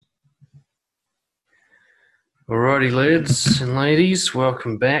Alrighty, lads and ladies,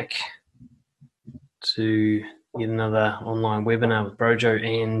 welcome back to yet another online webinar with Brojo,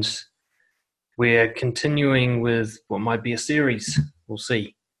 and we're continuing with what might be a series, we'll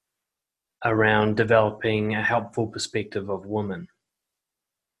see, around developing a helpful perspective of women.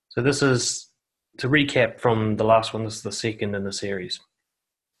 So this is, to recap from the last one, this is the second in the series.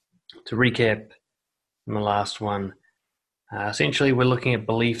 To recap from the last one, essentially we're looking at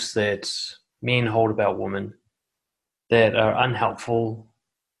beliefs that men hold about women that are unhelpful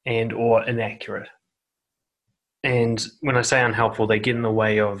and or inaccurate. And when I say unhelpful, they get in the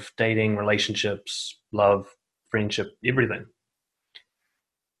way of dating, relationships, love, friendship, everything.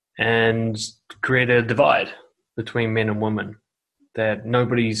 And create a divide between men and women that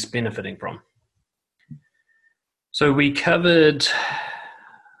nobody's benefiting from. So we covered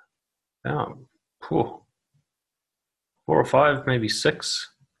four or five, maybe six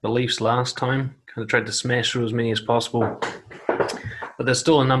beliefs last time. Kind of tried to smash through as many as possible. But there's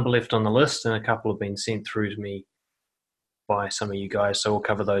still a number left on the list, and a couple have been sent through to me by some of you guys, so we'll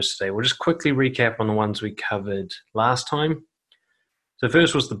cover those today. We'll just quickly recap on the ones we covered last time. So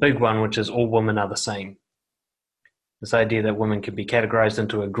first was the big one, which is all women are the same. This idea that women can be categorized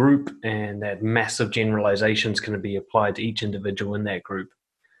into a group and that massive generalizations can be applied to each individual in that group.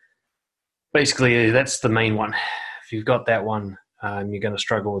 Basically, that's the main one. If you've got that one, you're going to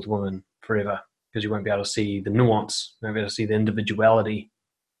struggle with women forever because you won't be able to see the nuance, you won't be able to see the individuality,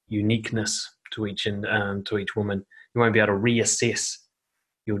 uniqueness to each woman. You won't be able to reassess.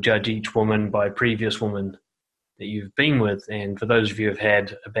 You'll judge each woman by previous woman that you've been with. And for those of you who have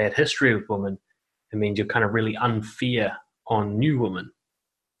had a bad history with women, it means you're kind of really unfair on new women.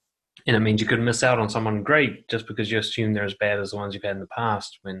 And it means you could miss out on someone great just because you assume they're as bad as the ones you've had in the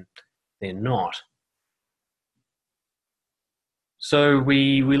past when they're not. So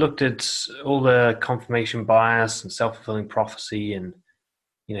we looked at all the confirmation bias and self-fulfilling prophecy, and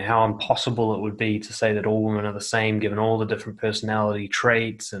how impossible it would be to say that all women are the same given all the different personality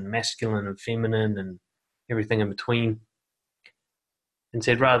traits and masculine and feminine and everything in between. And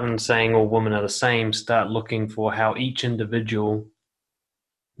said rather than saying all women are the same, start looking for how each individual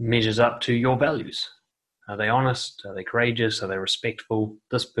measures up to your values. Are they honest? Are they courageous? Are they respectful?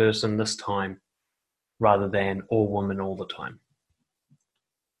 This person, this time, rather than all women all the time.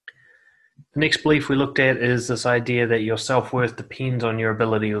 The next belief we looked at is this idea that your self-worth depends on your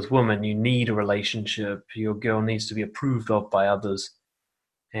ability with women. You need a relationship. Your girl needs to be approved of by others.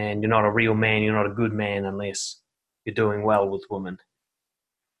 And you're not a real man, you're not a good man unless you're doing well with women.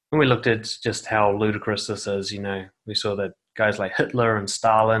 And we looked at just how ludicrous this is. We saw that guys like Hitler and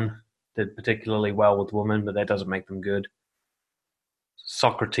Stalin did particularly well with women, but that doesn't make them good.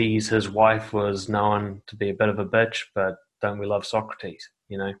 Socrates, his wife, was known to be a bit of a bitch, but don't we love Socrates,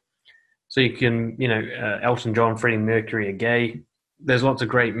 So you can, Elton John, Freddie Mercury are gay. There's lots of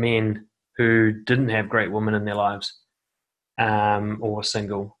great men who didn't have great women in their lives or were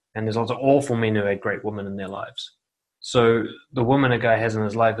single. And there's lots of awful men who had great women in their lives. So the woman a guy has in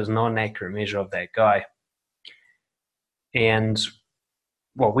his life is not an accurate measure of that guy. And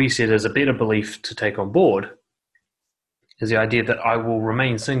what we said is a better belief to take on board is the idea that I will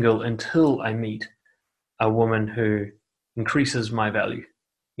remain single until I meet a woman who increases my value.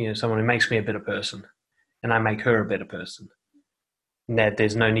 Someone who makes me a better person and I make her a better person. And that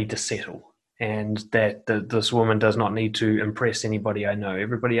there's no need to settle. And that this woman does not need to impress anybody I know.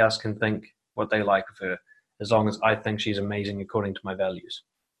 Everybody else can think what they like of her as long as I think she's amazing according to my values.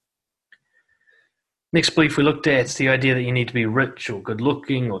 Next belief we looked at is the idea that you need to be rich or good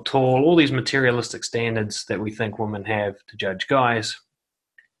looking or tall, all these materialistic standards that we think women have to judge guys.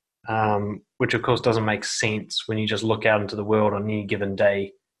 Which of course doesn't make sense when you just look out into the world on any given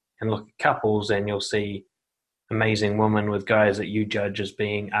day and look at couples, and you'll see amazing women with guys that you judge as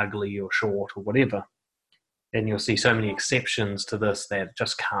being ugly or short or whatever. And you'll see so many exceptions to this that it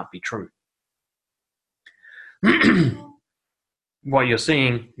just can't be true. What you're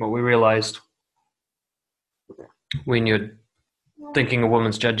seeing, what we realized when you're thinking a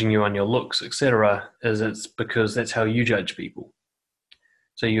woman's judging you on your looks, etc., is it's because that's how you judge people.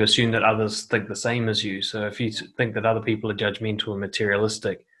 So you assume that others think the same as you. So if you think that other people are judgmental and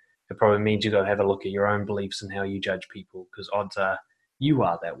materialistic, it probably means you've got to have a look at your own beliefs and how you judge people, because odds are you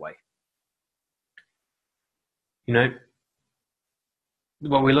are that way.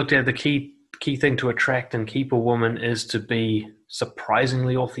 What we looked at, the key thing to attract and keep a woman is to be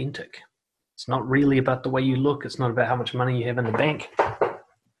surprisingly authentic. It's not really about the way you look. It's not about how much money you have in the bank.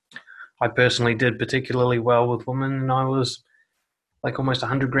 I personally did particularly well with women, and I was like almost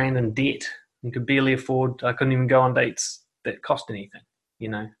 100 grand in debt and could barely afford, I couldn't even go on dates that cost anything,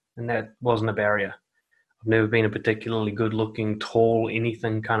 and that wasn't a barrier. I've never been a particularly good-looking, tall,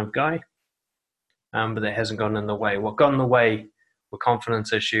 anything kind of guy, but that hasn't gotten in the way. What got in the way were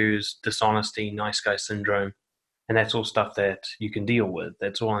confidence issues, dishonesty, nice guy syndrome, and that's all stuff that you can deal with.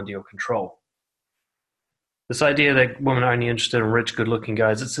 That's all under your control. This idea that women are only interested in rich, good-looking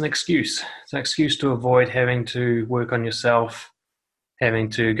guys, it's an excuse. It's an excuse to avoid having to work on yourself, having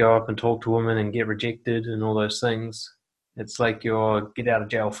to go up and talk to women and get rejected and all those things. It's like your get out of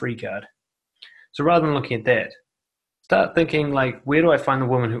jail free card. So rather than looking at that, start thinking like, where do I find the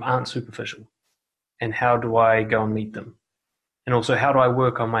women who aren't superficial? And how do I go and meet them? And also, how do I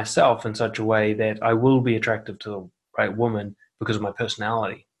work on myself in such a way that I will be attractive to the right woman because of my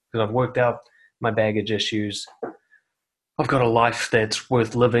personality? Because I've worked out my baggage issues. I've got a life that's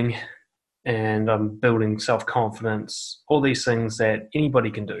worth living, and I'm building self-confidence, all these things that anybody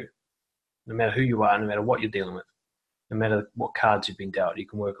can do, no matter who you are, no matter what you're dealing with, no matter what cards you've been dealt, you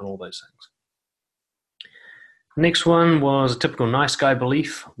can work on all those things. Next one was a typical nice guy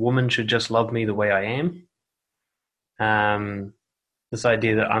belief. Women should just love me the way I am. This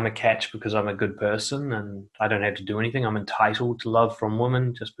idea that I'm a catch because I'm a good person and I don't have to do anything. I'm entitled to love from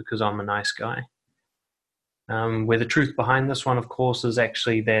women just because I'm a nice guy. Where the truth behind this one, of course, is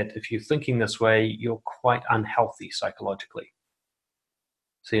actually that if you're thinking this way, you're quite unhealthy psychologically.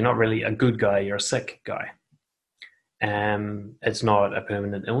 So you're not really a good guy, you're a sick guy. It's not a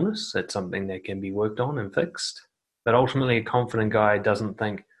permanent illness. It's something that can be worked on and fixed. But ultimately, a confident guy doesn't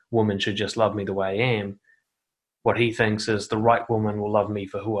think women should just love me the way I am. What he thinks is the right woman will love me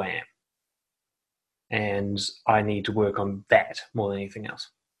for who I am. And I need to work on that more than anything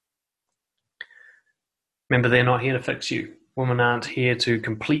else. Remember, they're not here to fix you. Women aren't here to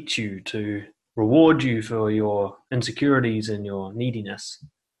complete you, to reward you for your insecurities and your neediness.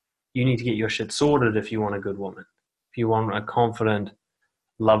 You need to get your shit sorted if you want a good woman. If you want a confident,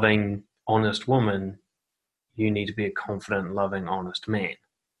 loving, honest woman, you need to be a confident, loving, honest man.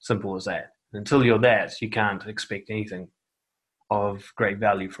 Simple as that. Until you're that, you can't expect anything of great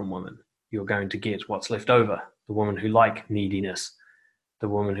value from women. You're going to get what's left over. The women who like neediness, the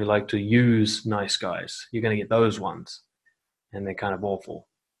women who like to use nice guys. You're going to get those ones. And they're kind of awful.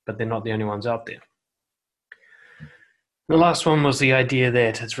 But they're not the only ones out there. The last one was the idea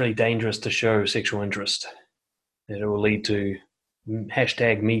that it's really dangerous to show sexual interest. That it will lead to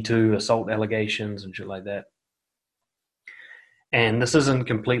 #MeToo, assault allegations and shit like that. And this isn't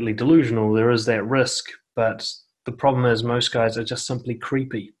completely delusional. There is that risk, but the problem is most guys are just simply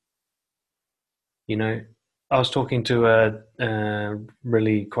creepy. You know, I was talking to a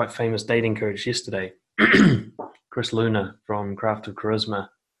really quite famous dating coach yesterday, Chris Luna from Craft of Charisma,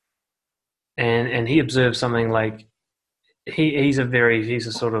 and he observed something like he's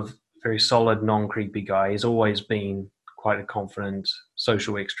a sort of very solid, non-creepy guy. He's always been quite a confident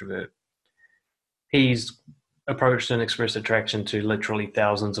social extrovert. He's approached and expressed attraction to literally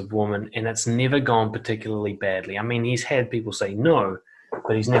thousands of women, and it's never gone particularly badly. I mean, he's had people say no,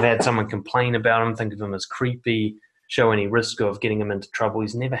 but he's never had someone complain about him, think of him as creepy, show any risk of getting him into trouble.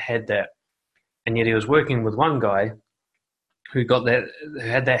 He's never had that. And yet he was working with one guy who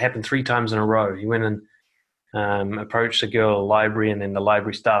had that happen 3 times in a row. He went and approached a girl at a library, and then the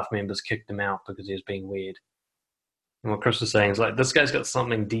library staff members kicked him out because he was being weird. And what Chris was saying is like, this guy's got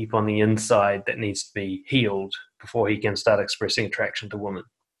something deep on the inside that needs to be healed before he can start expressing attraction to women.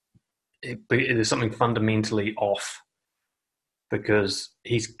 It is something fundamentally off because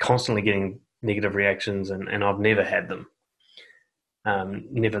he's constantly getting negative reactions, and I've never had them.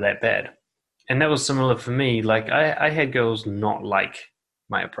 Never that bad. And that was similar for me. Like I had girls not like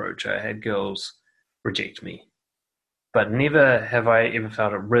my approach. I had girls reject me. But never have I ever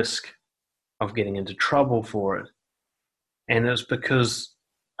felt at risk of getting into trouble for it. And it was because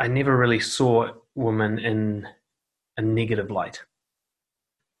I never really saw women in a negative light.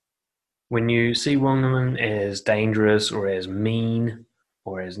 When you see women as dangerous or as mean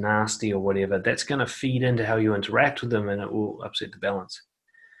or as nasty or whatever, that's going to feed into how you interact with them, and it will upset the balance.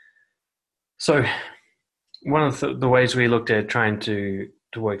 So one of the ways we looked at trying to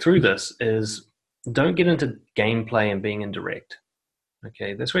work through this is don't get into gameplay and being indirect.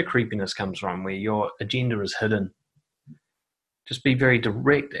 Okay, that's where creepiness comes from, where your agenda is hidden. Just be very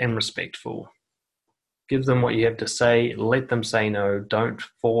direct and respectful. Give them what you have to say. Let them say no. Don't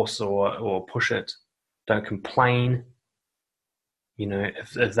force or push it. Don't complain. You know,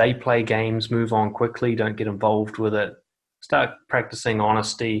 if they play games, move on quickly. Don't get involved with it. Start practicing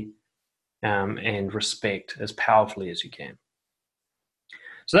honesty and respect as powerfully as you can.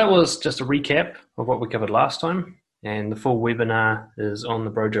 So that was just a recap of what we covered last time. And the full webinar is on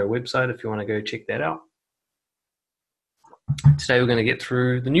the Brojo website if you want to go check that out. Today we're going to get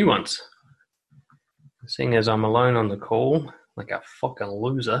through the new ones. seeing as I'm alone on the call, like a fucking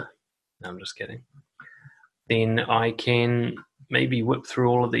loser, no, I'm just kidding, then I can maybe whip through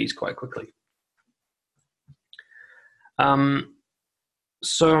all of these quite quickly. So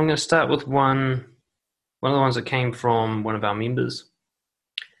I'm going to start with one of the ones that came from one of our members,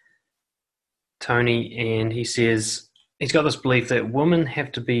 Tony, and he says he's got this belief that women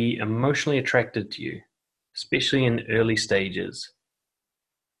have to be emotionally attracted to you, especially in early stages.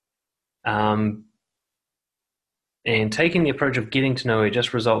 And taking the approach of getting to know her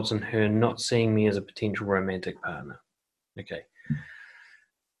just results in her not seeing me as a potential romantic partner. Okay.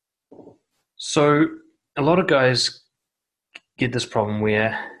 So a lot of guys get this problem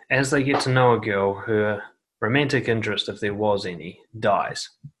where as they get to know a girl, her romantic interest, if there was any, dies.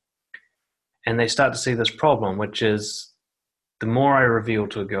 And they start to see this problem, which is the more I reveal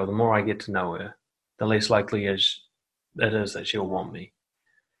to a girl, the more I get to know her, the less likely it is that she'll want me.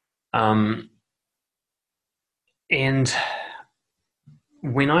 And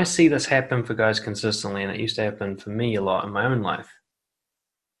when I see this happen for guys consistently, and it used to happen for me a lot in my own life,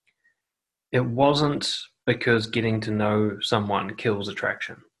 it wasn't because getting to know someone kills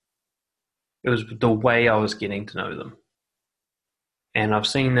attraction. It was the way I was getting to know them. And I've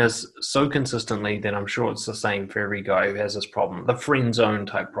seen this so consistently that I'm sure it's the same for every guy who has this problem, the friend zone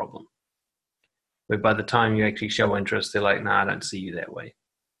type problem, where by the time you actually show interest, they're like, nah, I don't see you that way.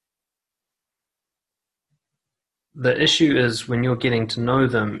 The issue is when you're getting to know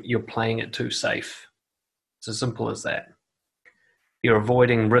them, you're playing it too safe. It's as simple as that. You're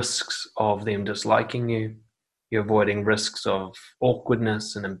avoiding risks of them disliking you. You're avoiding risks of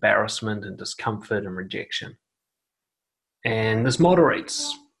awkwardness and embarrassment and discomfort and rejection. And this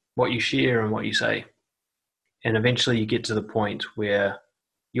moderates what you share and what you say. And eventually you get to the point where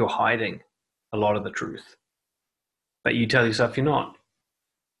you're hiding a lot of the truth. But you tell yourself you're not.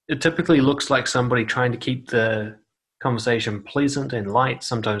 It typically looks like somebody trying to keep the conversation pleasant and light.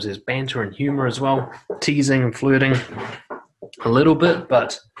 Sometimes there's banter and humor as well, teasing and flirting a little bit,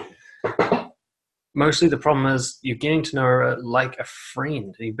 but mostly the problem is you're getting to know her like a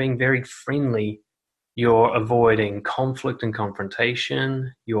friend. You're being very friendly. You're avoiding conflict and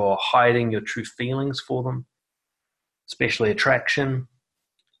confrontation. You're hiding your true feelings for them, especially attraction.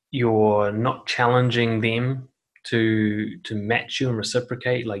 You're not challenging them to match you and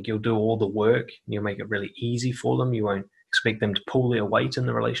reciprocate. Like you'll do all the work. You'll make it really easy for them. You won't expect them to pull their weight in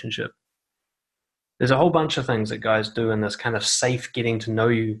the relationship. There's a whole bunch of things that guys do in this kind of safe getting to know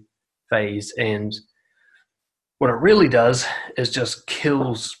you phase. And what it really does is just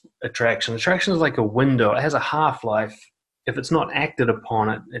kills attraction. Attraction is like a window. It has a half-life. If it's not acted upon,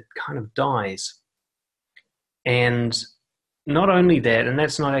 it kind of dies. And not only that, and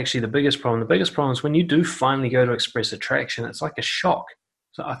that's not actually the biggest problem. The biggest problem is when you do finally go to express attraction, it's like a shock.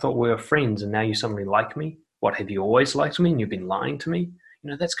 So I thought we were friends and now you suddenly like me. What, have you always liked me and you've been lying to me? You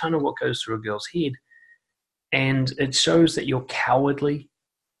know, that's kind of what goes through a girl's head. And it shows that you're cowardly.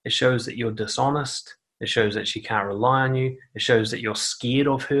 It shows that you're dishonest. It shows that she can't rely on you. It shows that you're scared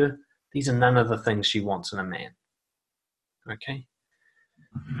of her. These are none of the things she wants in a man. Okay?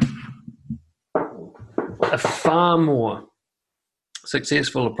 A far more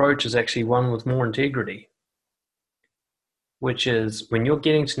successful approach is actually one with more integrity, which is when you're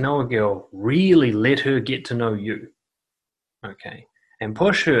getting to know a girl, really let her get to know you. Okay? And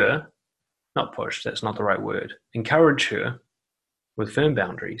push her, not push, that's not the right word, encourage her with firm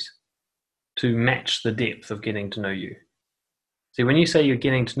boundaries to match the depth of getting to know you. See, when you say you're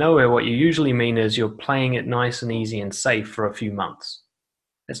getting to know her, what you usually mean is you're playing it nice and easy and safe for a few months.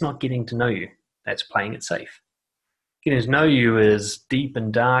 That's not getting to know you. That's playing it safe. Getting to know you is deep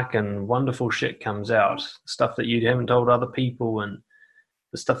and dark and wonderful shit comes out. Stuff that you haven't told other people and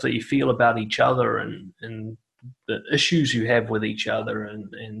the stuff that you feel about each other and the issues you have with each other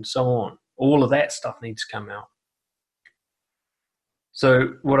and so on. All of that stuff needs to come out.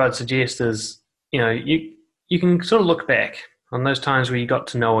 So what I'd suggest is, you know, you can sort of look back on those times where you got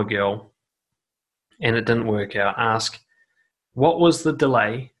to know a girl and it didn't work out. Ask, what was the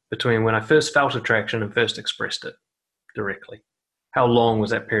delay between when I first felt attraction and first expressed it directly? How long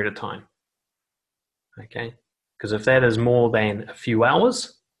was that period of time? Okay? Because if that is more than a few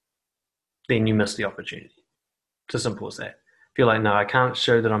hours, then you missed the opportunity. It's as simple as that. If you're like, no, I can't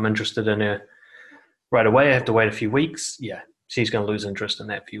show that I'm interested in her right away, I have to wait a few weeks, yeah, she's going to lose interest in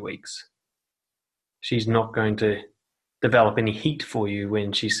that few weeks. She's not going to develop any heat for you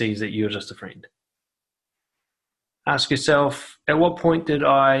when she sees that you're just a friend. Ask yourself, at what point did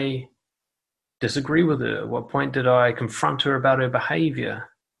I disagree with her? At what point did I confront her about her behavior?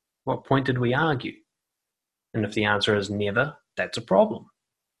 What point did we argue? And if the answer is never, that's a problem.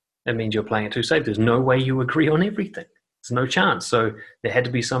 it means you're playing it too safe. There's no way you agree on everything. There's no chance. So there had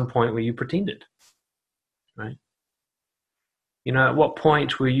to be some point where you pretended, right? At what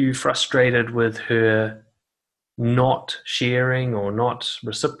point were you frustrated with her not sharing or not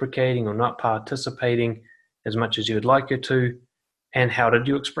reciprocating or not participating as much as you would like her to? And how did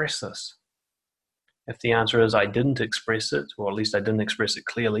you express this? If the answer is I didn't express it, or at least I didn't express it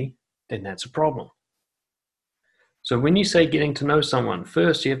clearly, then that's a problem. So when you say getting to know someone,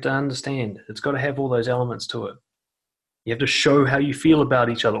 first you have to understand it's got to have all those elements to it. You have to show how you feel about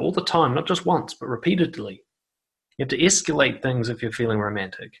each other all the time, not just once, but repeatedly. You have to escalate things if you're feeling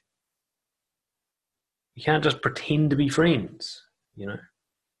romantic. You can't just pretend to be friends,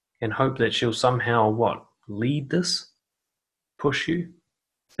 and hope that she'll somehow, lead this, push you.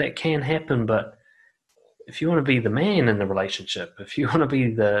 That can happen, but if you want to be the man in the relationship, if you want to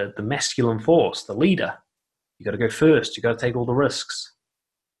be the masculine force, the leader, you got to go first. You got to take all the risks.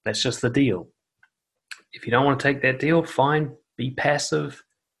 That's just the deal. If you don't want to take that deal, fine, be passive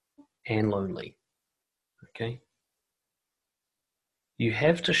and lonely. Okay? You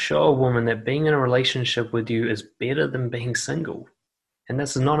have to show a woman that being in a relationship with you is better than being single. And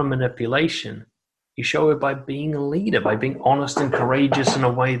this is not a manipulation. You show her by being a leader, by being honest and courageous in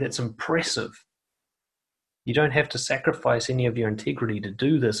a way that's impressive. You don't have to sacrifice any of your integrity to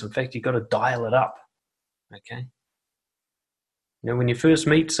do this. In fact, you've got to dial it up. Okay? When you first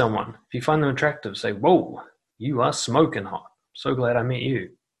meet someone, if you find them attractive, say, whoa, you are smoking hot. So glad I met you.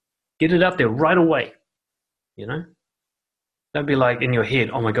 Get it up there right away. Don't be like in your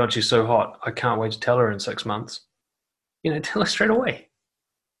head, oh my God, she's so hot. I can't wait to tell her in 6 months. Tell her straight away.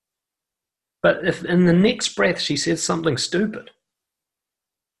 But if in the next breath she says something stupid,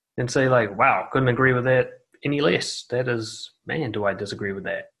 then say like, wow, couldn't agree with that any less. That is, man, do I disagree with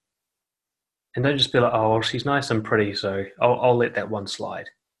that. And don't just be like, oh, well, she's nice and pretty, so I'll let that one slide.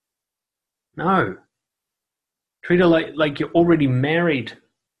 No. Treat her like you're already married,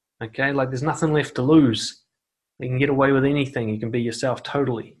 okay? Like there's nothing left to lose. You can get away with anything. You can be yourself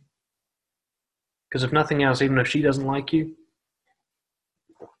totally. Because if nothing else, even if she doesn't like you,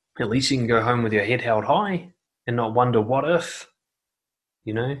 at least you can go home with your head held high and not wonder what if.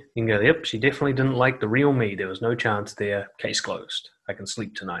 You can go, yep, she definitely didn't like the real me. There was no chance there. Case closed. I can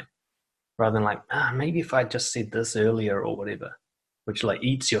sleep tonight. Rather than like, maybe if I just said this earlier or whatever, which like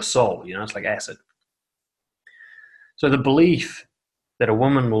eats your soul, it's like acid. So the belief that a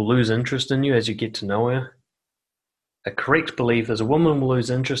woman will lose interest in you as you get to know her, a correct belief is a woman will lose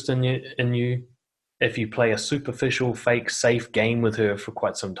interest in you if you play a superficial, fake, safe game with her for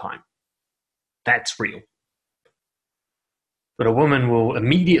quite some time. That's real. But a woman will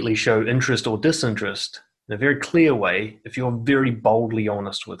immediately show interest or disinterest in a very clear way if you're very boldly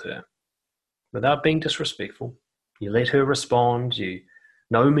honest with her. Without being disrespectful, you let her respond,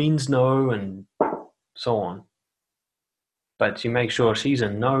 no means no, and so on. But you make sure she's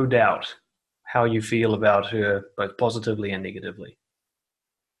in no doubt how you feel about her, both positively and negatively.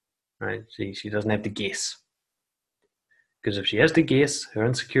 Right? She doesn't have to guess. Because if she has to guess, her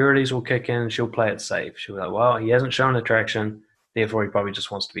insecurities will kick in and she'll play it safe. She'll be like, well, he hasn't shown attraction, therefore he probably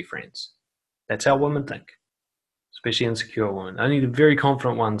just wants to be friends. That's how women think. Especially insecure women. Only the very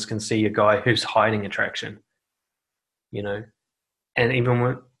confident ones can see a guy who's hiding attraction. And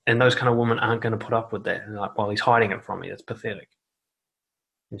those kind of women aren't going to put up with that. And like, well, he's hiding it from me. That's pathetic.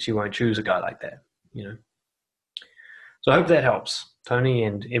 And she won't choose a guy like that. So I hope that helps Tony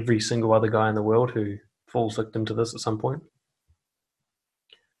and every single other guy in the world who falls victim to this at some point.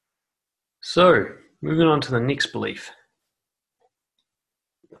 So moving on to the next belief.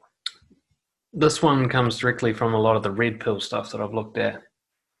 This one comes directly from a lot of the red pill stuff that I've looked at.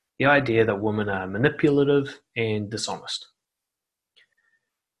 The idea that women are manipulative and dishonest.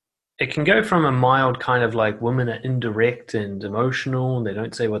 It can go from a mild kind of like women are indirect and emotional and they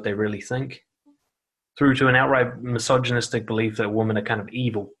don't say what they really think, through to an outright misogynistic belief that women are kind of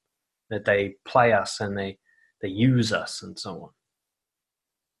evil, that they play us and they use us and so on.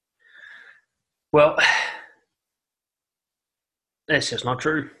 Well, that's just not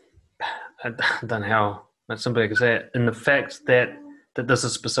true. I don't know how much simply I can say it. In the fact that this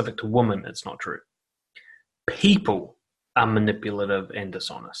is specific to women, it's not true. People are manipulative and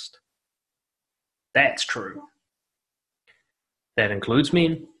dishonest. That's true. That includes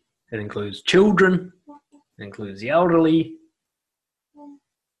men. It includes children. It includes the elderly.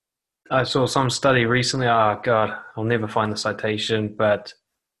 I saw some study recently. Oh, God, I'll never find the citation, but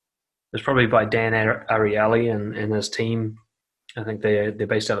it's probably by Dan Ariely and his team. I think they're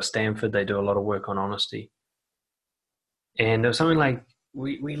based out of Stanford. They do a lot of work on honesty. And it was something like,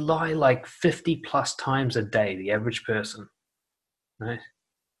 we lie like 50 plus times a day, the average person, right?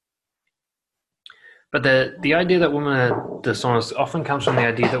 But the idea that women are dishonest often comes from the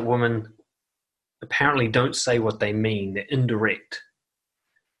idea that women apparently don't say what they mean. They're indirect.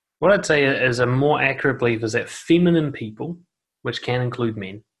 What I'd say is a more accurate belief is that feminine people, which can include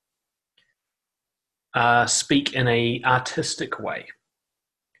men, speak in a artistic way.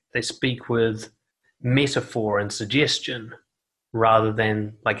 They speak with metaphor and suggestion rather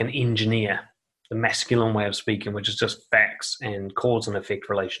than like an engineer, the masculine way of speaking, which is just facts and cause and effect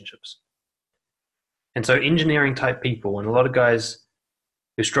relationships. And so engineering type people, and a lot of guys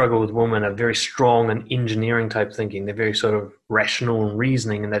who struggle with women are very strong in engineering type thinking. They're very sort of rational and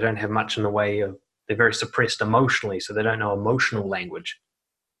reasoning, and they don't have much in the way of, they're very suppressed emotionally, so they don't know emotional language.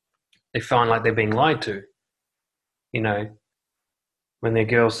 They find like they're being lied to. You know, when their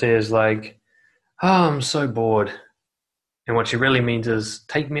girl says like, oh, I'm so bored. And what she really means is,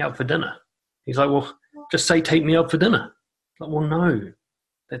 take me out for dinner. He's like, well, just say, take me out for dinner. Like, well, no,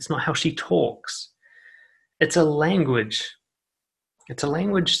 that's not how she talks. It's a language. It's a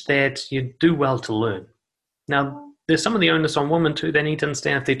language that you do well to learn. Now, there's some of the onus on women too. They need to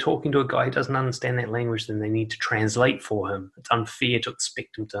understand if they're talking to a guy who doesn't understand that language, then they need to translate for him. It's unfair to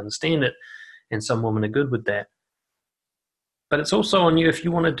expect him to understand it, and some women are good with that. But it's also on you if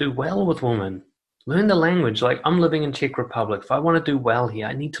you want to do well with women. Learn the language. Like, I'm living in Czech Republic. If I want to do well here,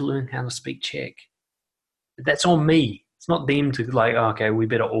 I need to learn how to speak Czech. That's on me. It's not them to like, oh, okay, we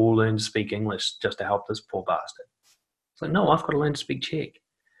better all learn to speak English just to help this poor bastard. It's like, no, I've got to learn to speak Czech.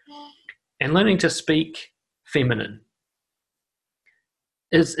 And learning to speak feminine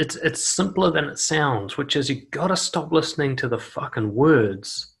it's simpler than it sounds, which is you got to stop listening to the fucking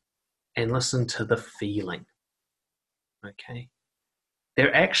words and listen to the feeling. Okay?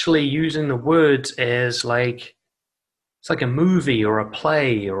 They're actually using the words as like, it's like a movie or a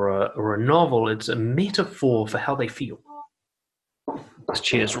play or a novel. It's a metaphor for how they feel. This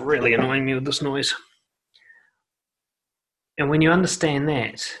chair's really annoying me with this noise. And when you understand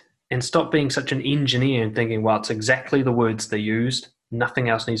that and stop being such an engineer and thinking, well, it's exactly the words they used, nothing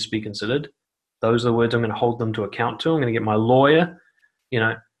else needs to be considered. Those are the words I'm going to hold them to account to. I'm going to get my lawyer. You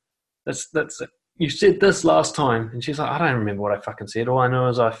know, that's it. You said this last time. And she's like, I don't remember what I fucking said. All I know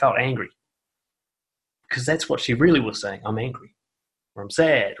is I felt angry. Because that's what she really was saying. I'm angry. Or I'm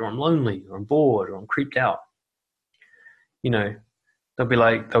sad. Or I'm lonely. Or I'm bored. Or I'm creeped out. You know, they'll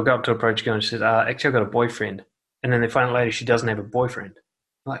go up to approach a girl and she says, actually, I've got a boyfriend. And then they find out later she doesn't have a boyfriend.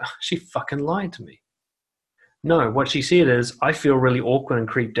 I'm like, oh, she fucking lied to me. No, what she said is, I feel really awkward and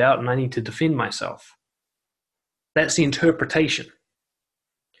creeped out and I need to defend myself. That's the interpretation.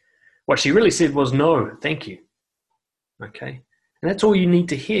 What she really said was, no, thank you. Okay? And that's all you need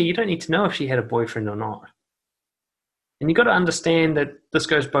to hear. You don't need to know if she had a boyfriend or not. And you've got to understand that this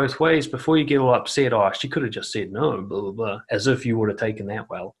goes both ways before you get all upset. Oh, she could have just said no, blah, blah, blah, as if you would have taken that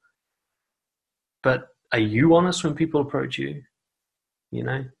well. But are you honest when people approach you? You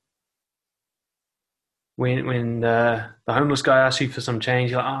know? When the homeless guy asks you for some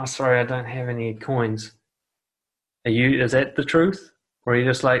change, you're like, oh, sorry, I don't have any coins. Is that the truth? Or are you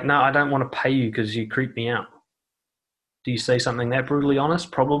just like, no, I don't want to pay you because you creep me out? Do you say something that brutally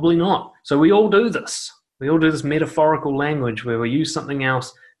honest? Probably not. So we all do this. We all do this metaphorical language where we use something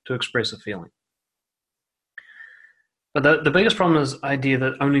else to express a feeling. But the biggest problem is the idea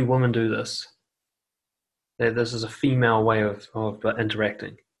that only women do this. That this is a female way of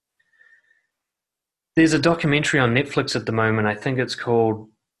interacting. There's a documentary on Netflix at the moment. I think it's called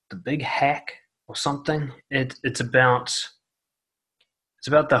The Big Hack or something. It's about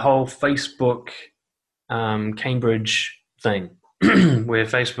the whole Facebook Cambridge thing, where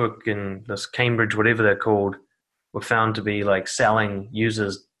Facebook and this Cambridge, whatever they're called, were found to be like selling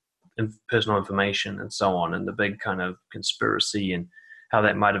users' personal information and so on, and the big kind of conspiracy and how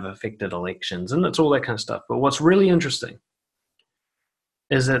that might have affected elections, and it's all that kind of stuff. But what's really interesting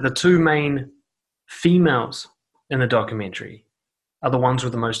is that the two main females in the documentary are the ones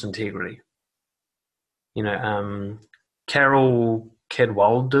with the most integrity. You know, Carol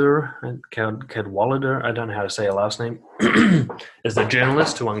Cadwalladr, I don't know how to say her last name, is the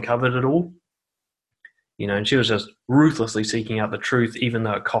journalist who uncovered it all. You know, and she was just ruthlessly seeking out the truth, even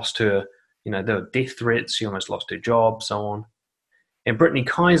though it cost her, you know, there were death threats, she almost lost her job, so on. And Brittany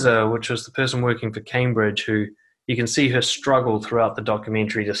Kaiser, which was the person working for Cambridge, who you can see her struggle throughout the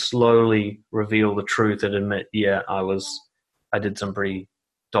documentary to slowly reveal the truth and admit, yeah, I did some pretty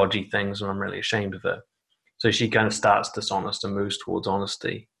dodgy things and I'm really ashamed of it. So she kind of starts dishonest and moves towards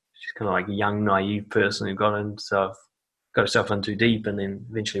honesty. She's kind of like a young, naive person who got herself in too deep and then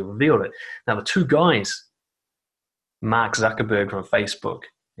eventually revealed it. Now, the two guys, Mark Zuckerberg from Facebook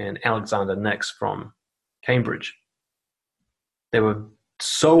and Alexander Nix from Cambridge, they were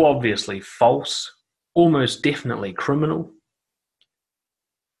so obviously false almost definitely criminal.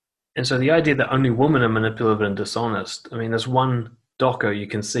 And so the idea that only women are manipulative and dishonest, I mean, there's one doco you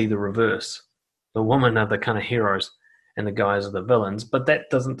can see the reverse. The women are the kind of heroes and the guys are the villains, but that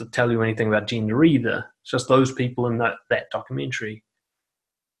doesn't tell you anything about gender either. It's just those people in that documentary.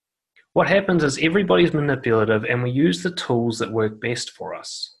 What happens is everybody's manipulative and we use the tools that work best for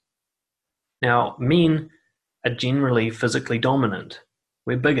us. Now, men are generally physically dominant.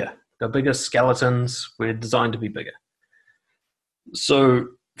 We're bigger. They're bigger skeletons. We're designed to be bigger. So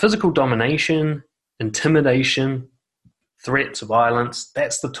physical domination, intimidation, threats, violence,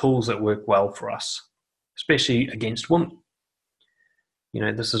 that's the tools that work well for us, especially against women.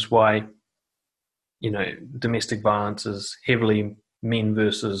 This is why, domestic violence is heavily men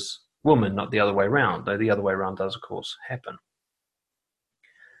versus women, not the other way around, though the other way around does, of course, happen.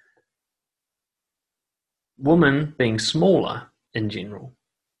 Women being smaller in general,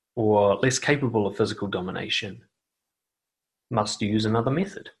 or less capable of physical domination, must use another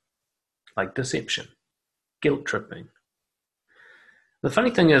method, like deception, guilt tripping. The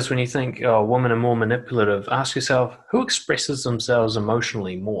funny thing is, when you think, oh, women are more manipulative, ask yourself, who expresses themselves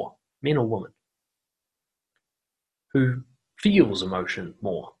emotionally more, men or women? Who feels emotion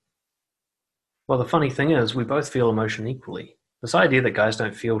more? Well, the funny thing is, we both feel emotion equally. This idea that guys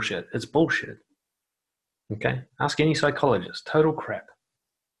don't feel shit, it's bullshit. Okay? Ask any psychologist, total crap.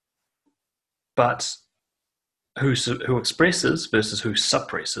 But who expresses versus who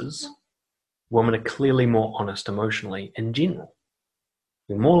suppresses, women are clearly more honest emotionally in general.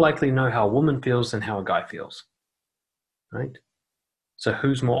 You're more likely to know how a woman feels than how a guy feels, right? So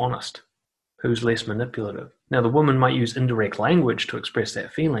who's more honest? Who's less manipulative? Now, the woman might use indirect language to express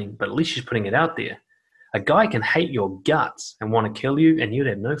that feeling, but at least she's putting it out there. A guy can hate your guts and want to kill you, and you'd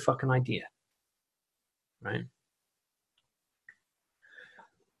have no fucking idea, right?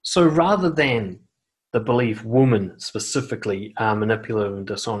 So rather than the belief women specifically are manipulative and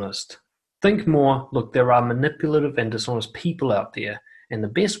dishonest, think more, look, there are manipulative and dishonest people out there, and the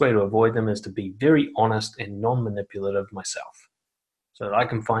best way to avoid them is to be very honest and non-manipulative myself, so that I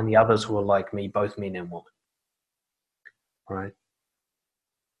can find the others who are like me, both men and women. All right?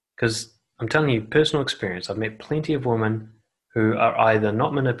 Because I'm telling you, personal experience, I've met plenty of women who are either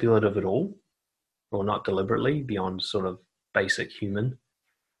not manipulative at all, or not deliberately, beyond sort of basic human,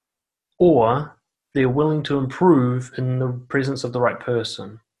 or they're willing to improve in the presence of the right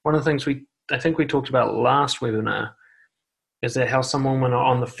person. One of the things I think we talked about last webinar is that how some women are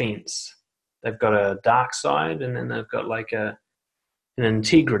on the fence. They've got a dark side and then they've got like an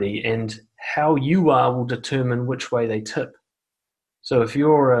integrity, and how you are will determine which way they tip. So if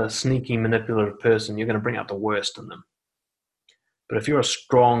you're a sneaky, manipulative person, you're going to bring out the worst in them. But if you're a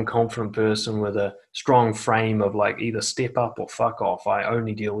strong, confident person with a strong frame of like either step up or fuck off, I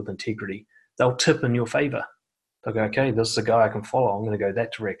only deal with integrity, they'll tip in your favor. They'll go, okay, this is a guy I can follow. I'm going to go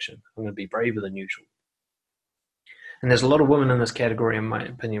that direction. I'm going to be braver than usual. And there's a lot of women in this category, in my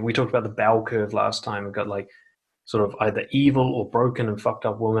opinion. We talked about the bell curve last time. We've got like sort of either evil or broken and fucked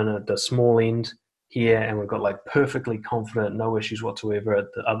up women at the small end here, and we've got like perfectly confident, no issues whatsoever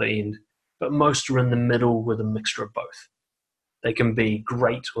at the other end. But most are in the middle with a mixture of both. They can be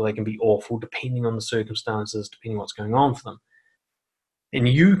great or they can be awful, depending on the circumstances, depending on what's going on for them. And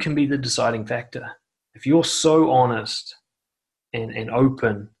you can be the deciding factor. If you're so honest and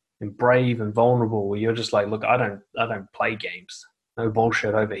open and brave and vulnerable, where you're just like, look, I don't play games. No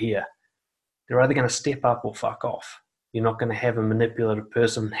bullshit over here. They're either going to step up or fuck off. You're not going to have a manipulative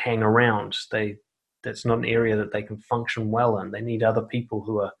person hang around. That's not an area that they can function well in. They need other people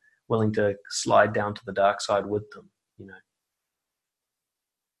who are willing to slide down to the dark side with them,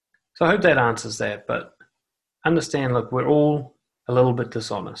 So I hope that answers that, but understand, look, we're all a little bit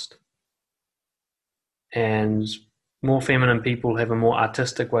dishonest. And more feminine people have a more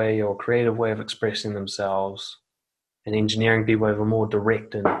artistic way or creative way of expressing themselves. And engineering people have a more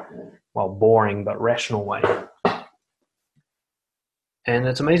direct and, boring but rational way. And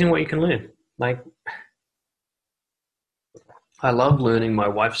it's amazing what you can learn. Like, I love learning my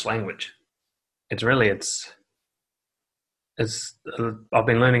wife's language. I've been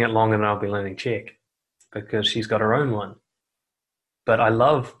learning it longer than I'll be learning Czech, because she's got her own one. But I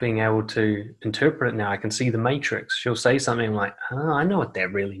love being able to interpret it now. I can see the matrix. She'll say something like, oh, I know what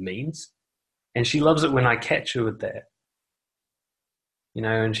that really means. And she loves it when I catch her with that.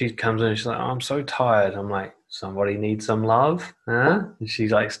 And she comes in and she's like, oh, I'm so tired. I'm like, somebody needs some love? Huh? And she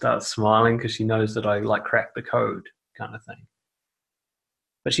like starts smiling because she knows that I like crack the code kind of thing.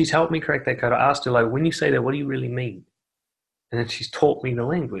 But she's helped me crack that code. I asked her, like, when you say that, what do you really mean? And then she's taught me the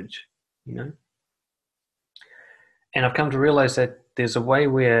language, And I've come to realize that there's a way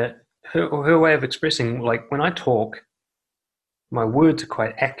where her way of expressing, like when I talk, my words are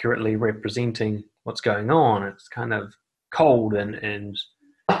quite accurately representing what's going on. It's kind of cold and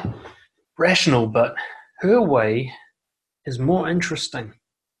rational, but her way is more interesting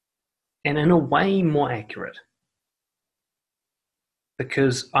and in a way more accurate.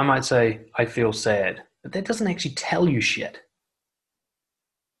 Because I might say, I feel sad, but that doesn't actually tell you shit.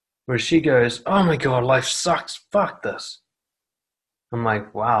 Whereas she goes, oh my God, life sucks, fuck this. I'm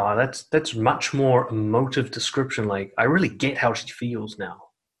like, wow, that's much more emotive description. Like, I really get how she feels now.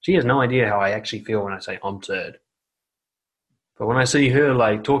 She has no idea how I actually feel when I say I'm sad. But when I see her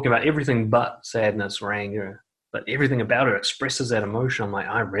like talking about everything but sadness or anger, but everything about her expresses that emotion, I'm like,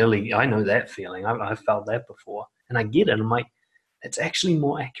 I know that feeling. I've felt that before. And I get it. I'm like, it's actually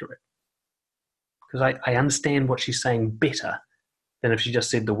more accurate. Because I understand what she's saying better than if she just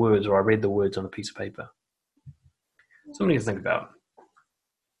said the words or I read the words on a piece of paper. Something to think about.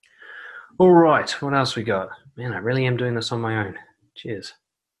 All right, what else we got? Man, I really am doing this on my own. Cheers.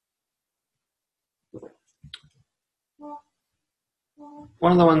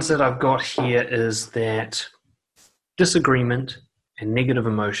 One of the ones that I've got here is that disagreement and negative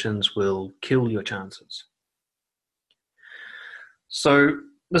emotions will kill your chances. So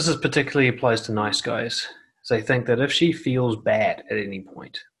this is particularly applies to nice guys. They think that if she feels bad at any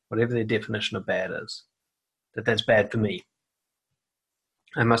point, whatever their definition of bad is, that's bad for me.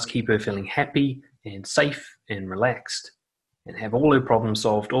 I must keep her feeling happy and safe and relaxed and have all her problems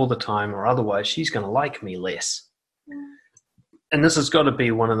solved all the time, or otherwise she's going to like me less. And this has got to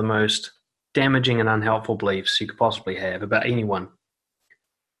be one of the most damaging and unhelpful beliefs you could possibly have about anyone.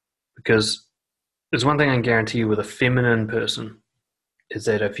 Because there's one thing I can guarantee you with a feminine person is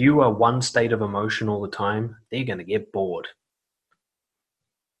that if you are one state of emotion all the time, they're going to get bored.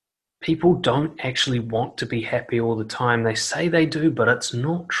 People don't actually want to be happy all the time. They say they do, but it's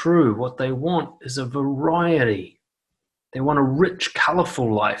not true. What they want is a variety. They want a rich,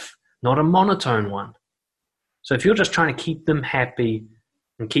 colorful life, not a monotone one. So if you're just trying to keep them happy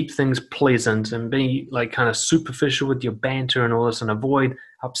and keep things pleasant and be like kind of superficial with your banter and all this and avoid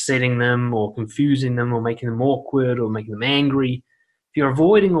upsetting them or confusing them or making them awkward or making them angry, if you're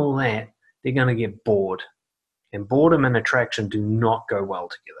avoiding all that, they're going to get bored. And boredom and attraction do not go well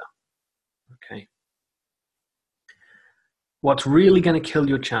together. Okay. What's really going to kill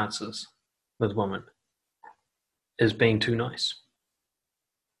your chances with women is being too nice.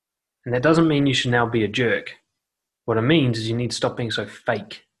 And that doesn't mean you should now be a jerk. What it means is you need to stop being so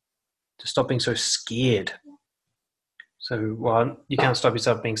fake, to stop being so scared. So, well, you can't stop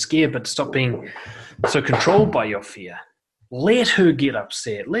yourself being scared, but stop being so controlled by your fear. Let her get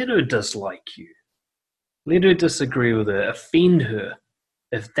upset. Let her dislike you. Let her disagree with her. Offend her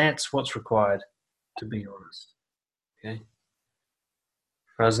if that's what's required to be honest. Okay.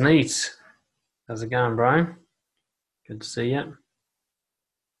 Rosneet, how's it going, bro? Good to see you.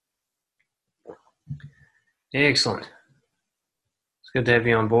 Excellent. It's good to have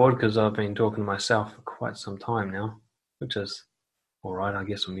you on board because I've been talking to myself for quite some time now, which is all right. I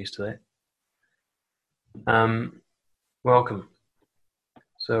guess I'm used to that. Welcome.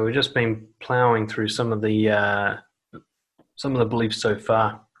 So we've just been plowing through some of the beliefs so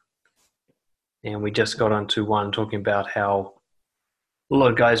far, and we just got onto one talking about how a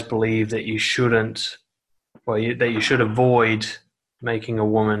lot of guys believe that you shouldn't, that you should avoid making a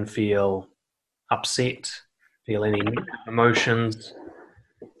woman feel upset, feel any emotions.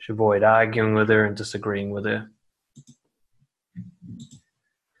 You should avoid arguing with her and disagreeing with her.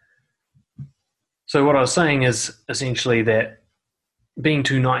 So what I was saying is essentially that being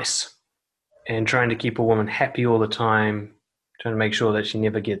too nice and trying to keep a woman happy all the time, trying to make sure that she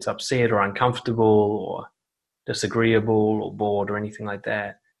never gets upset or uncomfortable or disagreeable or bored or anything like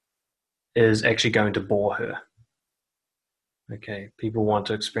that is actually going to bore her. Okay, people want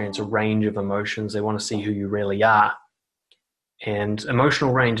to experience a range of emotions. They want to see who you really are. And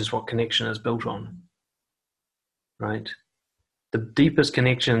emotional range is what connection is built on, right? The deepest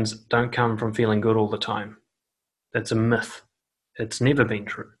connections don't come from feeling good all the time. That's a myth. It's never been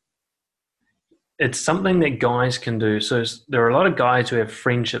true. It's something that guys can do. So there are a lot of guys who have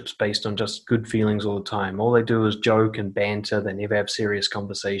friendships based on just good feelings all the time. All they do is joke and banter. They never have serious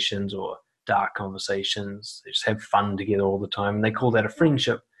conversations or dark conversations. They just have fun together all the time. And they call that a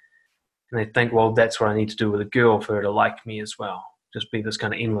friendship. And they think, well, that's what I need to do with a girl for her to like me as well. Just be this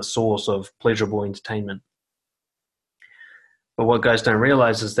kind of endless source of pleasurable entertainment. But what guys don't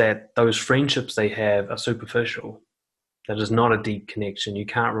realize is that those friendships they have are superficial. That is not a deep connection. You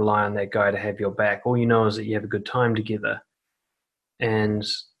can't rely on that guy to have your back. All you know is that you have a good time together. And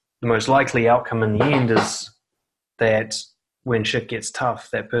the most likely outcome in the end is that when shit gets tough,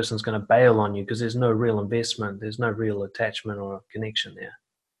 that person's going to bail on you because there's no real investment, there's no real attachment or connection there.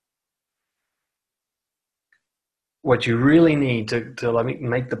 What you really need to like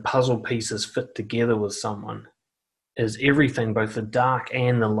make the puzzle pieces fit together with someone is everything, both the dark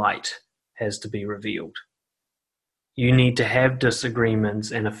and the light, has to be revealed. You need to have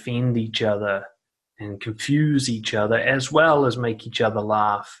disagreements and offend each other and confuse each other, as well as make each other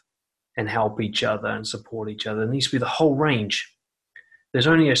laugh and help each other and support each other. It needs to be the whole range. There's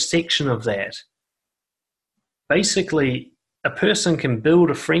only a section of that. Basically, a person can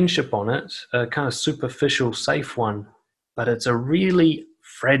build a friendship on it, a kind of superficial, safe one, but it's a really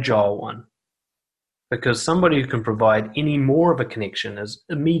fragile one, because somebody who can provide any more of a connection is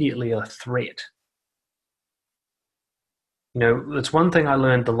immediately a threat. You know, it's one thing I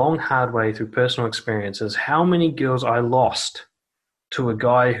learned the long, hard way through personal experience is how many girls I lost to a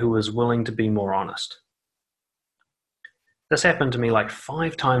guy who was willing to be more honest. This happened to me like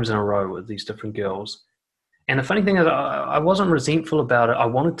 5 times in a row with these different girls. And the funny thing is, I wasn't resentful about it. I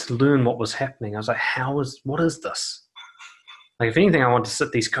wanted to learn what was happening. I was like, what is this? Like, if anything, I want to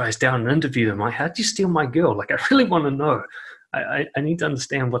sit these guys down and interview them. Like, how'd you steal my girl? Like, I really want to know. I need to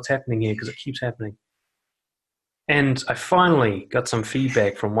understand what's happening here because it keeps happening. And I finally got some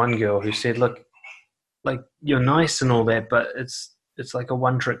feedback from one girl who said, look, like, you're nice and all that, but it's like a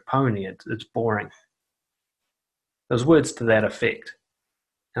one-trick pony. It's boring. Those words to that effect.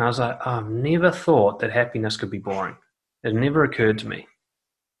 And I was like, I've never thought that happiness could be boring. It never occurred to me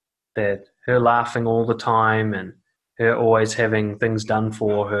that her laughing all the time and her always having things done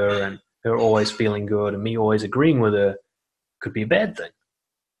for her and her always feeling good and me always agreeing with her could be a bad thing.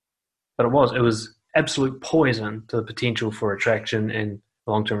 But it was absolute poison to the potential for attraction and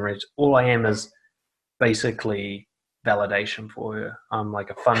long-term relationship. All I am is basically validation for her. I'm like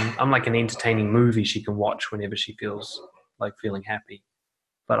an entertaining movie she can watch whenever she feels like feeling happy.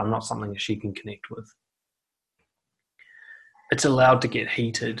 But I'm not something that she can connect with. It's allowed to get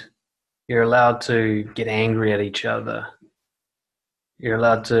heated. You're allowed to get angry at each other. You're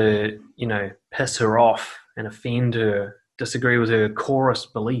allowed to, piss her off and offend her, disagree with her chorus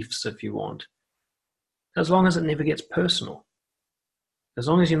beliefs if you want. As long as it never gets personal. As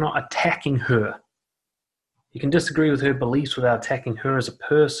long as you're not attacking her. You can disagree with her beliefs without attacking her as a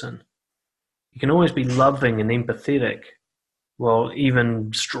person. You can always be loving and empathetic, while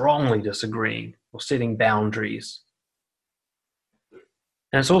even strongly disagreeing or setting boundaries.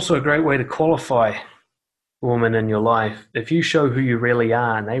 And it's also a great way to qualify a woman in your life. If you show who you really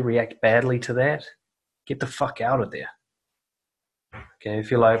are and they react badly to that, get the fuck out of there. Okay,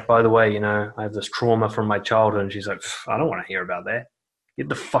 if you're like, by the way, I have this trauma from my childhood, and she's like, I don't want to hear about that. Get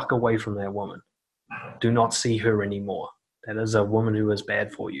the fuck away from that woman. Do not see her anymore. That is a woman who is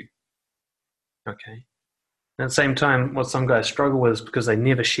bad for you. Okay. At the same time, what some guys struggle with is because they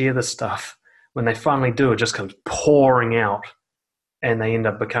never share this stuff. When they finally do, it just comes pouring out, and they end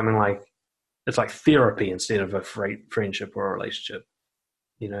up becoming it's like therapy instead of a friendship or a relationship,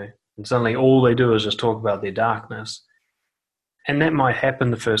 And suddenly all they do is just talk about their darkness. And that might happen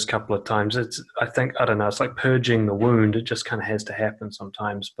the first couple of times. It's like purging the wound. It just kind of has to happen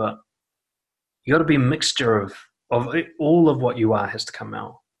sometimes. But you got to be a mixture of all of what you are has to come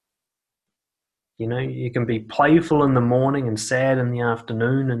out. You can be playful in the morning and sad in the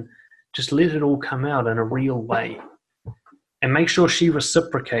afternoon, and just let it all come out in a real way. And make sure she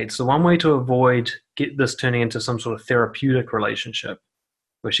reciprocates. The one way to avoid this turning into some sort of therapeutic relationship,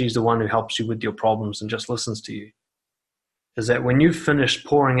 where she's the one who helps you with your problems and just listens to you, is that when you've finished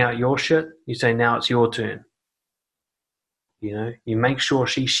pouring out your shit, you say, now it's your turn. You make sure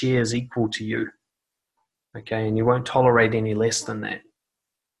she shares equal to you. Okay, and you won't tolerate any less than that.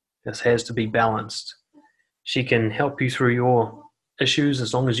 This has to be balanced. She can help you through your issues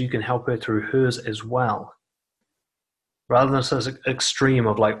as long as you can help her through hers as well. Rather than this extreme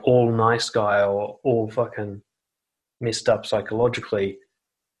of like all nice guy or all fucking messed up psychologically,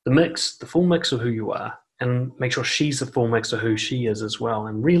 the full mix of who you are, and make sure she's the full mix of who she is as well.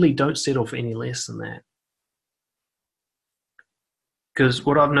 And really don't settle for any less than that. Because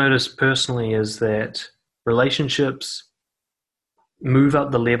what I've noticed personally is that relationships move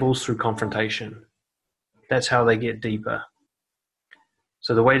up the levels through confrontation. That's how they get deeper.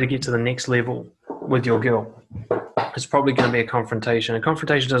 So the way to get to the next level with your girl is probably going to be a confrontation. A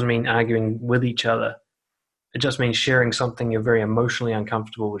confrontation doesn't mean arguing with each other. It just means sharing something you're very emotionally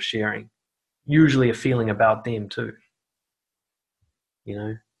uncomfortable with sharing. Usually a feeling about them too.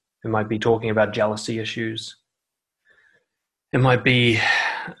 It might be talking about jealousy issues. It might be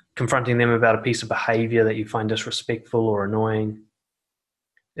confronting them about a piece of behavior that you find disrespectful or annoying.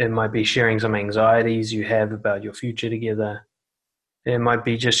 It might be sharing some anxieties you have about your future together. It might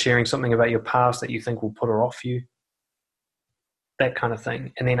be just sharing something about your past that you think will put her off you, that kind of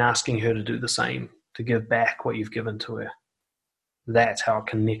thing. And then asking her to do the same, to give back what you've given to her. That's how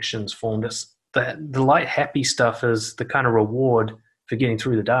connections formed. It's the light, happy stuff is the kind of reward for getting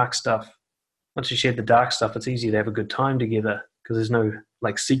through the dark stuff. Once you share the dark stuff, it's easier to have a good time together because there's no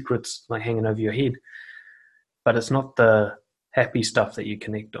like secrets like hanging over your head. But it's not the happy stuff that you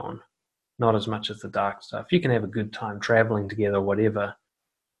connect on, not as much as the dark stuff. You can have a good time traveling together, whatever,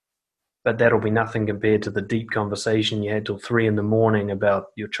 but that'll be nothing compared to the deep conversation you had till 3 a.m. about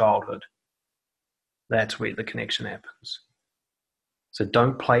your childhood. That's where the connection happens. So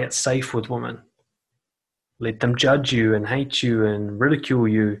don't play it safe with women. Let them judge you and hate you and ridicule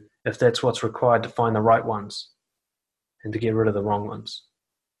you if that's what's required to find the right ones and to get rid of the wrong ones.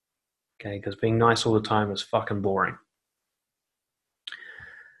 Okay, because being nice all the time is fucking boring.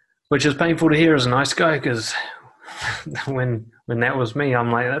 Which is painful to hear as a nice guy, because when that was me,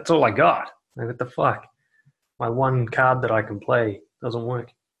 I'm like, that's all I got. Like, what the fuck? My one card that I can play doesn't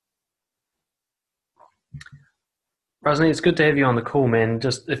work. Rosny, it's good to have you on the call, man.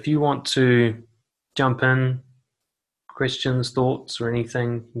 Just if you want to jump in, questions, thoughts, or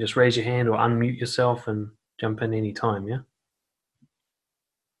anything, just raise your hand or unmute yourself and jump in any time, yeah?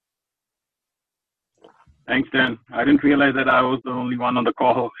 Thanks, Dan. I didn't realize that I was the only one on the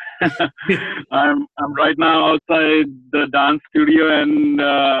call. I'm right now outside the dance studio, and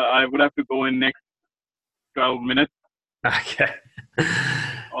I would have to go in next 12 minutes. Okay.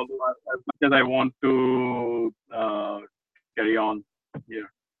 Although as much as I want to carry on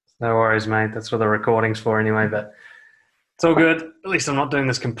here. No worries, mate. That's what the recording's for anyway, but it's all good. At least I'm not doing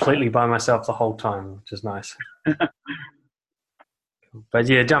this completely by myself the whole time, which is nice. But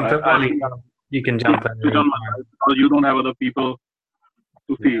yeah, jump in. You can jump in. Because you don't have other people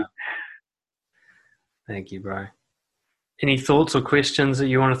to see. Yeah. Thank you, bro. Any thoughts or questions that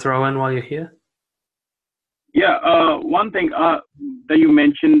you want to throw in while you're here? Yeah, one thing that you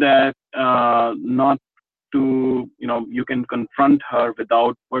mentioned that not to, you can confront her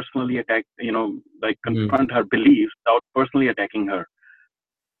without personally confront her beliefs without personally attacking her.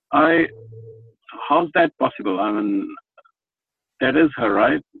 How's that possible? I mean, that is her,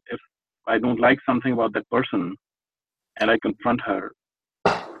 right? If I don't like something about that person and I confront her.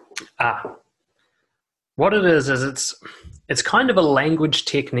 What it is it's kind of a language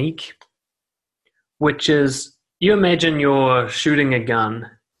technique, which is, you imagine you're shooting a gun.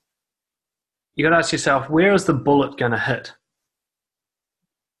 You got to ask yourself, where is the bullet going to hit?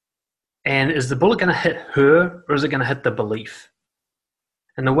 And is the bullet going to hit her, or is it going to hit the belief?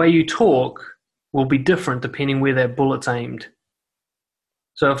 And the way you talk will be different depending where that bullet's aimed.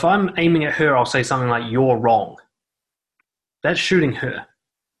 So if I'm aiming at her, I'll say something like, you're wrong. That's shooting her.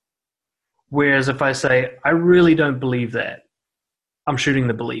 Whereas if I say, I really don't believe that, I'm shooting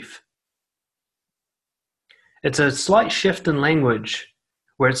the belief. It's a slight shift in language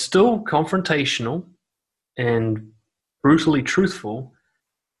where it's still confrontational and brutally truthful,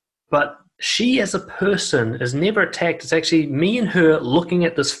 but she as a person is never attacked. It's actually me and her looking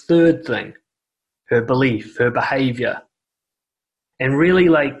at this third thing, her belief, her behavior, and really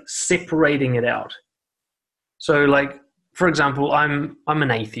like separating it out. So like, for example, I'm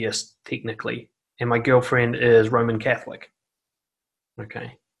an atheist technically, and my girlfriend is Roman Catholic.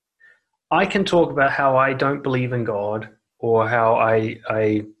 Okay. I can talk about how I don't believe in God, or how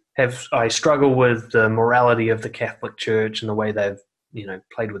I struggle with the morality of the Catholic Church and the way they've,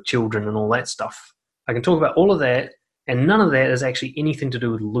 played with children and all that stuff. I can talk about all of that, and none of that is actually anything to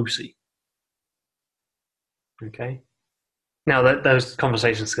do with Lucy. Okay? Now, those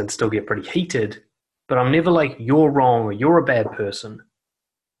conversations can still get pretty heated, but I'm never like, you're wrong, or you're a bad person,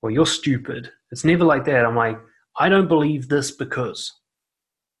 or you're stupid. It's never like that. I'm like, I don't believe this because.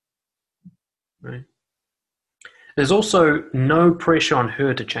 Right? There's also no pressure on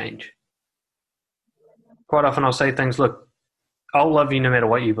her to change. Quite often I'll say things, look, I'll love you no matter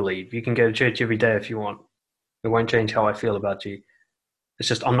what you believe. You can go to church every day if you want. It won't change how I feel about you. It's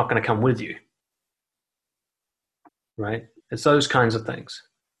just I'm not going to come with you. Right? It's those kinds of things.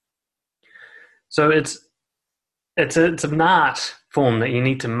 So it's an art form that you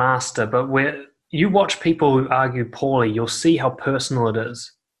need to master, but where you watch people who argue poorly, you'll see how personal it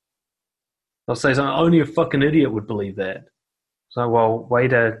is. They'll say something, only a fucking idiot would believe that. So, well, way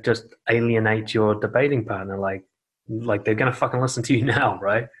to just alienate your debating partner. Like they're going to fucking listen to you now,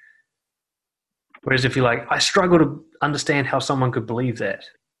 right? Whereas if you're like, I struggle to understand how someone could believe that,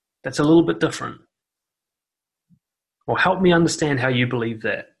 that's a little bit different. Or help me understand how you believe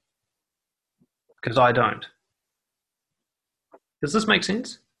that, because I don't. Does this make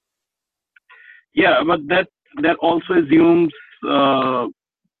sense? Yeah, but that also assumes the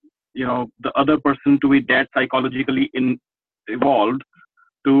other person to be that psychologically evolved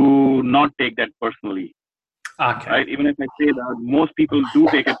to not take that personally. Okay. Right? Even if I say that, most people do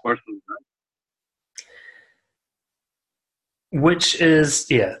take it personally. Right? Which is,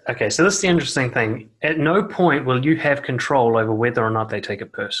 yeah, okay, so this is the interesting thing. At no point will you have control over whether or not they take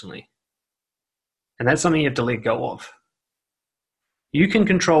it personally. And that's something you have to let go of. You can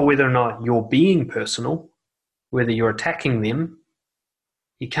control whether or not you're being personal, whether you're attacking them.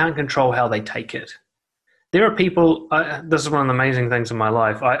 You can't control how they take it. There are people, this is one of the amazing things in my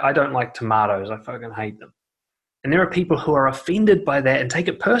life. I don't like tomatoes. I fucking hate them. And there are people who are offended by that and take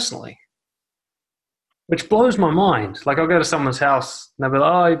it personally, which blows my mind. Like, I'll go to someone's house and they'll be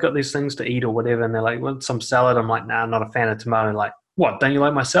like, oh, you've got these things to eat or whatever. And they're like, want some salad? I'm like, nah, I'm not a fan of tomato. And like, what? Don't you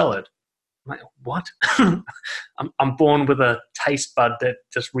like my salad? I'm like, what? I'm born with a taste bud that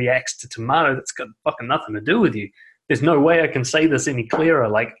just reacts to tomato. That's got fucking nothing to do with you. There's no way I can say this any clearer.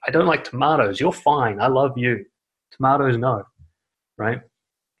 Like, I don't like tomatoes. You're fine. I love you. Tomatoes, no. Right?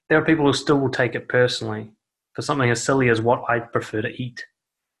 There are people who still will take it personally for something as silly as what I prefer to eat.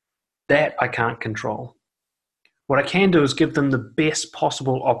 That I can't control. What I can do is give them the best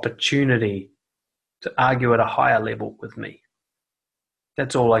possible opportunity to argue at a higher level with me.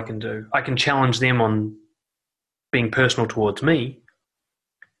 That's all I can do. I can challenge them on being personal towards me.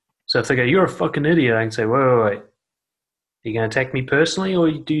 So if they go, you're a fucking idiot, I can say, wait. Are you going to attack me personally, or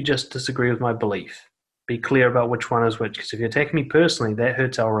do you just disagree with my belief? Be clear about which one is which, because if you attack me personally, that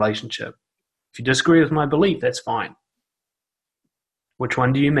hurts our relationship. If you disagree with my belief, that's fine. Which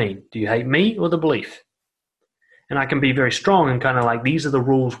one do you mean? Do you hate me or the belief? And I can be very strong and kind of like, these are the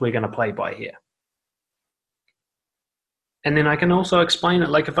rules we're going to play by here. And then I can also explain it.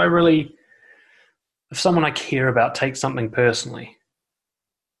 Like, if someone I care about takes something personally,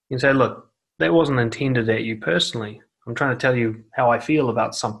 you can say, look, that wasn't intended at you personally. I'm trying to tell you how I feel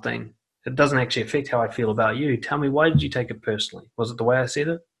about something. It doesn't actually affect how I feel about you. Tell me, why did you take it personally? Was it the way I said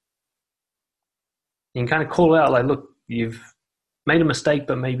it? You can kind of call out, like, look, you've made a mistake,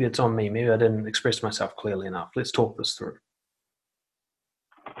 but maybe it's on me. Maybe I didn't express myself clearly enough. Let's talk this through.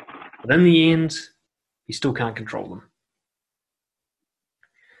 But in the end, you still can't control them.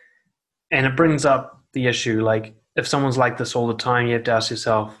 And it brings up the issue, like, if someone's like this all the time, you have to ask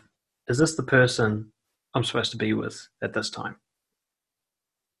yourself, is this the person I'm supposed to be with at this time?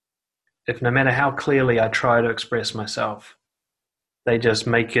 If no matter how clearly I try to express myself, they just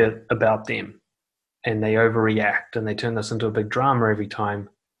make it about them and they overreact and they turn this into a big drama every time,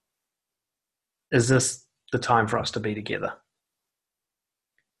 is this the time for us to be together?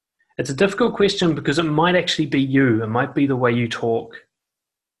 It's a difficult question because it might actually be you. It might be the way you talk.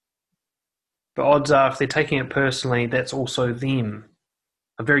 But odds are, if they're taking it personally, that's also them.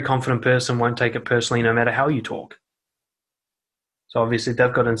 A very confident person won't take it personally no matter how you talk. So obviously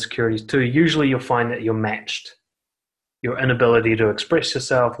they've got insecurities too. Usually you'll find that you're matched. Your inability to express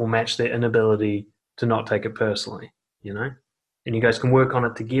yourself will match their inability to not take it personally, you know? And you guys can work on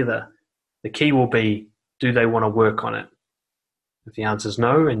it together. The key will be, do they want to work on it? If the answer is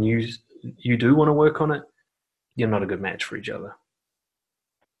no, and you do want to work on it, you're not a good match for each other.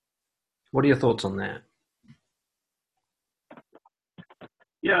 What are your thoughts on that?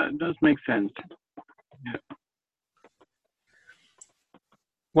 Yeah, it does make sense. Yeah.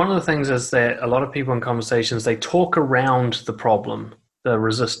 One of the things is that a lot of people in conversations, they talk around the problem, the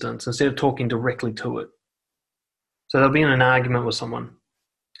resistance, instead of talking directly to it. So they'll be in an argument with someone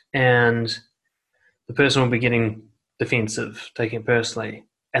and the person will be getting defensive, taking it personally,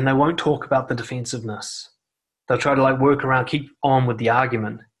 and they won't talk about the defensiveness. They'll try to work around, keep on with the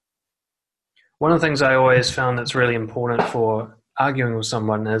argument. One of the things I always found that's really important for arguing with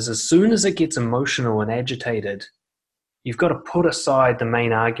someone is, as soon as it gets emotional and agitated, you've got to put aside the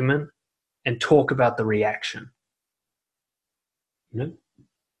main argument and talk about the reaction. You know?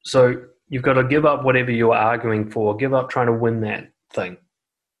 So you've got to give up whatever you're arguing for, give up trying to win that thing.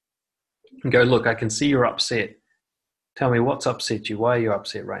 And go, look, I can see you're upset. Tell me what's upset you. Why are you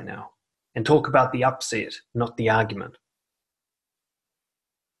upset right now? And talk about the upset, not the argument.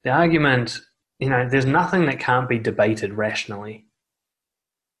 The argument, there's nothing that can't be debated rationally.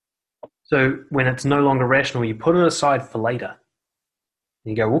 So when it's no longer rational, you put it aside for later.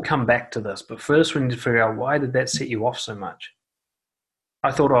 You go, we'll come back to this, but first we need to figure out, why did that set you off so much?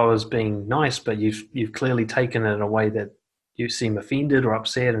 I thought I was being nice, but you've clearly taken it in a way that you seem offended or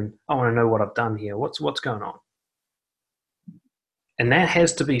upset, and I want to know what I've done here. What's going on? And that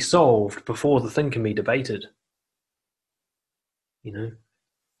has to be solved before the thing can be debated. And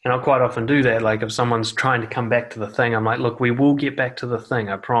I'll quite often do that. Like, if someone's trying to come back to the thing, I'm like, look, we will get back to the thing,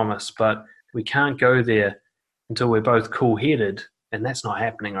 I promise, but we can't go there until we're both cool-headed, and that's not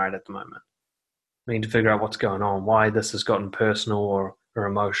happening right at the moment. We need to figure out what's going on, why this has gotten personal or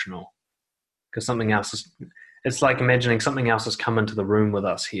emotional. Because something else is, it's like imagining something else has come into the room with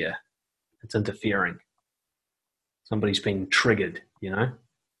us here. It's interfering. Somebody's been triggered, you know?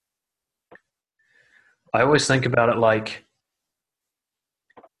 I always think about it like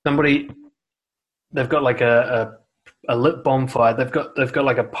somebody, they've got like a lit bonfire. They've got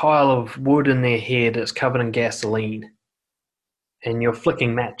like a pile of wood in their head that's covered in gasoline, and you're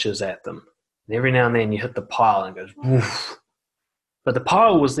flicking matches at them. And every now and then you hit the pile and it goes woof. But the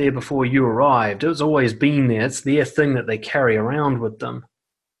pile was there before you arrived. It's always been there. It's their thing that they carry around with them.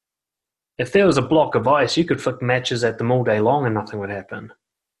 If there was a block of ice, you could flick matches at them all day long and nothing would happen.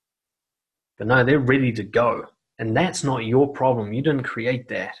 But no, they're ready to go. And that's not your problem. You didn't create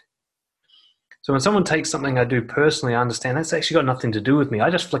that. So when someone takes something I do personally, I understand that's actually got nothing to do with me. I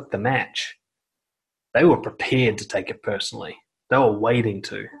just flicked the match. They were prepared to take it personally. They were waiting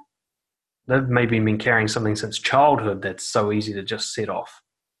to. They've maybe been carrying something since childhood that's so easy to just set off.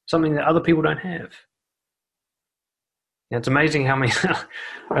 Something that other people don't have. And it's amazing how many... I'm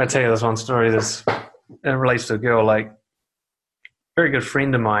going to tell you this one story. It relates to a girl, like, very good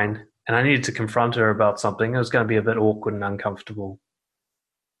friend of mine, and I needed to confront her about something. It was going to be a bit awkward and uncomfortable.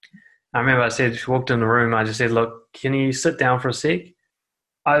 I remember I said, she walked in the room, I just said, look, can you sit down for a sec?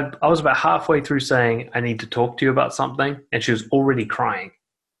 I was about halfway through saying, I need to talk to you about something, and she was already crying.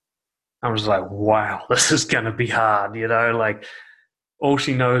 I was like, wow, this is going to be hard, you know, like all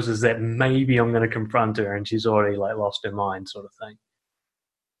she knows is that maybe I'm going to confront her and she's already like lost her mind sort of thing.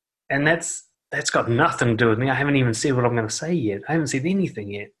 And that's got nothing to do with me. I haven't even said what I'm going to say yet. I haven't said anything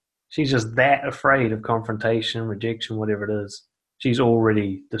yet. She's just that afraid of confrontation, rejection, whatever it is. She's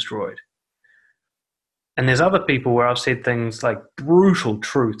already destroyed. And there's other people where I've said things like brutal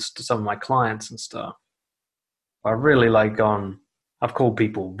truths to some of my clients and stuff. I've really like I've called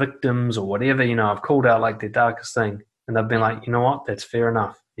people victims or whatever, you know, I've called out like their darkest thing. And they've been like, you know what, that's fair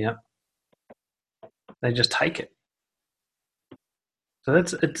enough. Yep. They just take it. So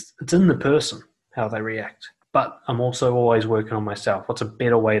it's in the person, how they react. But I'm also always working on myself. What's a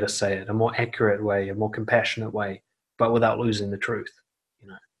better way to say it? A more accurate way, a more compassionate way, but without losing the truth, you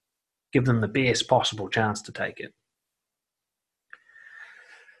know. Give them the best possible chance to take it.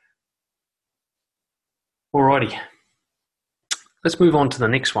 Alrighty. Let's move on to the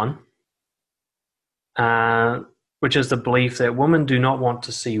next one, which is the belief that women do not want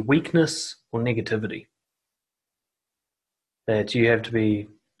to see weakness or negativity. That you have to be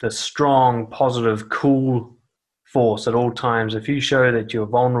the strong, positive, cool force at all times. If you show that you're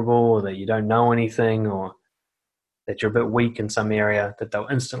vulnerable or that you don't know anything or that you're a bit weak in some area, that they'll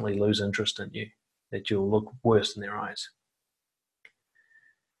instantly lose interest in you, that you'll look worse in their eyes.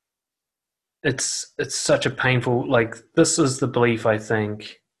 It's such a painful, like, this is the belief, I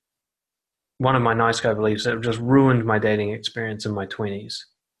think, one of my nice guy beliefs that just ruined my dating experience in my 20s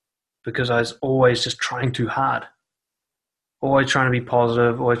because I was always just trying too hard. Always trying to be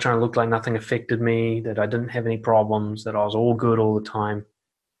positive, always trying to look like nothing affected me, that I didn't have any problems, that I was all good all the time.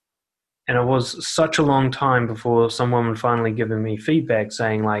 And it was such a long time before some woman finally given me feedback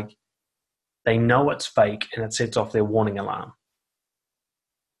saying, like, they know it's fake and it sets off their warning alarm.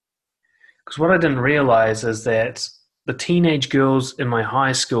 Because what I didn't realize is that the teenage girls in my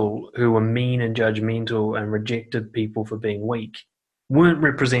high school who were mean and judgmental and rejected people for being weak weren't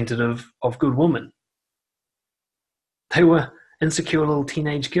representative of good women. They were insecure little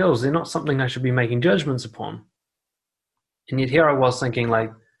teenage girls. They're not something I should be making judgments upon. And yet here I was thinking,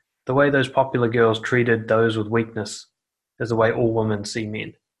 like, the way those popular girls treated those with weakness is the way all women see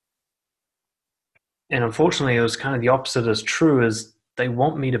men. And unfortunately, it was kind of the opposite is true, is they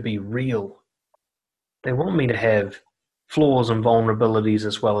want me to be real. They want me to have flaws and vulnerabilities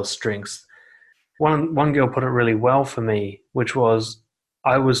as well as strengths. One girl put it really well for me, which was,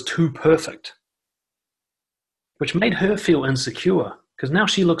 I was too perfect, which made her feel insecure because now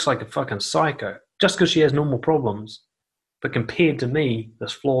she looks like a fucking psycho just because she has normal problems. But compared to me,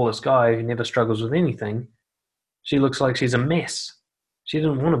 this flawless guy who never struggles with anything, she looks like she's a mess. She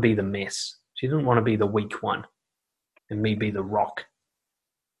didn't want to be the mess. She didn't want to be the weak one and me be the rock.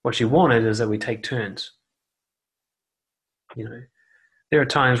 What she wanted is that we take turns. You know, there are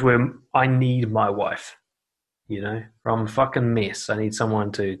times where I need my wife, you know, or I'm a fucking mess. I need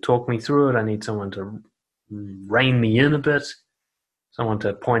someone to talk me through it. I need someone to rein me in a bit, someone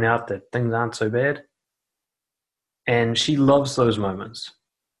to point out that things aren't so bad. And she loves those moments.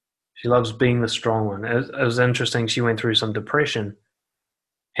 She loves being the strong one. It was interesting. She went through some depression.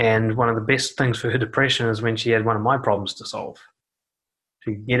 And one of the best things for her depression is when she had one of my problems to solve.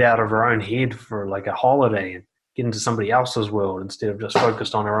 She could get out of her own head for like a holiday and get into somebody else's world instead of just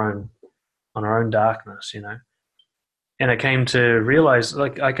focused on her own darkness, And I came to realize,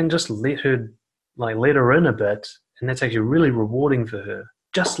 like, I can just let her in a bit, and that's actually really rewarding for her,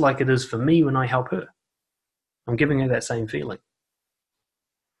 just like it is for me when I help her. I'm giving her that same feeling.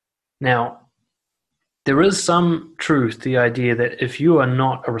 Now, there is some truth to the idea that if you are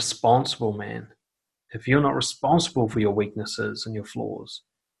not a responsible man, if you're not responsible for your weaknesses and your flaws,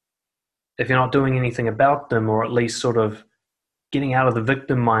 if you're not doing anything about them, or at least sort of getting out of the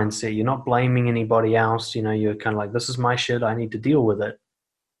victim mindset, you're not blaming anybody else, you're kind of like, this is my shit, I need to deal with it,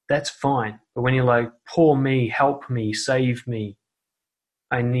 that's fine. But when you're like, poor me, help me, save me,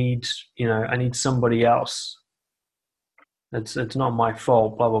 I need somebody else, it's not my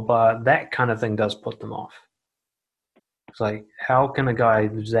fault, blah, blah, blah, that kind of thing does put them off. It's like, how can a guy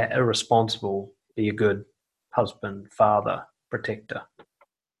who's that irresponsible be a good husband, father, protector?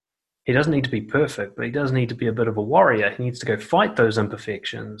 He doesn't need to be perfect, but he does need to be a bit of a warrior. He needs to go fight those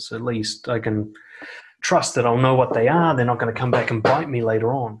imperfections. At least I can trust that I'll know what they are. They're not going to come back and bite me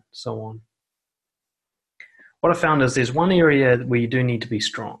later on, so on. What I found is there's one area where you do need to be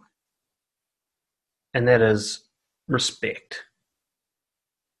strong, and that is respect.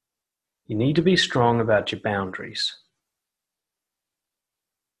 You need to be strong about your boundaries.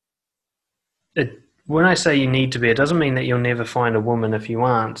 When I say you need to be, it doesn't mean that you'll never find a woman if you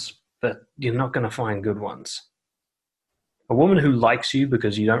aren't, but you're not going to find good ones. A woman who likes you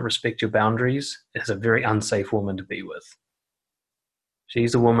because you don't respect your boundaries is a very unsafe woman to be with.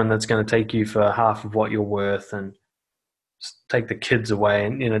 She's the woman that's going to take you for half of what you're worth and take the kids away,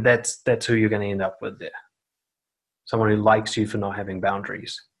 and that's who you're going to end up with there. Someone who likes you for not having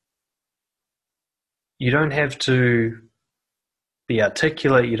boundaries. You don't have to be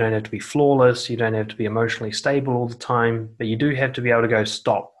articulate, you don't have to be flawless, you don't have to be emotionally stable all the time, but you do have to be able to go,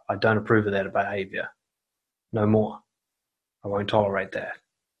 stop, I don't approve of that behavior. No more. I won't tolerate that.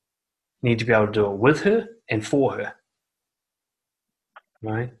 You need to be able to do it with her and for her.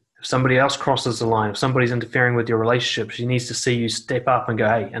 Right? If somebody else crosses the line, if somebody's interfering with your relationship, she needs to see you step up and go,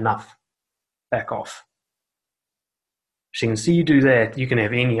 hey, enough. Back off. If she can see you do that, you can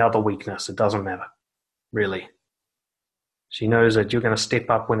have any other weakness. It doesn't matter. Really. She knows that you're going to step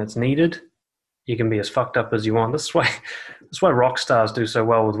up when it's needed. You can be as fucked up as you want. That's why rock stars do so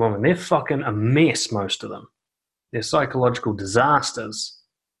well with women. They're fucking a mess, most of them. They're psychological disasters.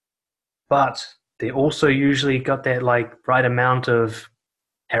 But they also usually got that right amount of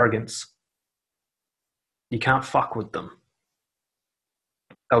arrogance. You can't fuck with them.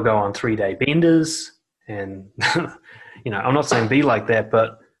 They'll go on 3-day benders and, I'm not saying be like that,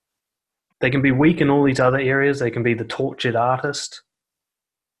 but they can be weak in all these other areas. They can be the tortured artist.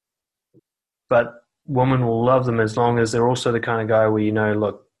 But women will love them as long as they're also the kind of guy where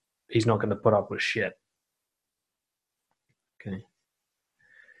look, he's not going to put up with shit. Okay.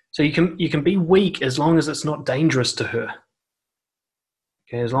 So you can be weak as long as it's not dangerous to her.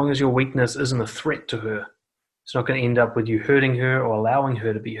 Okay, as long as your weakness isn't a threat to her. It's not going to end up with you hurting her or allowing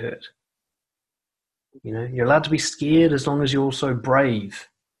her to be hurt. You're allowed to be scared as long as you're also brave.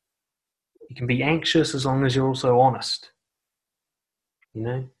 You can be anxious as long as you're also honest.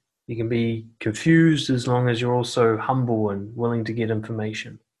 You can be confused as long as you're also humble and willing to get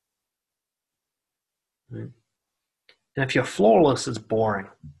information. Right? And if you're flawless, it's boring.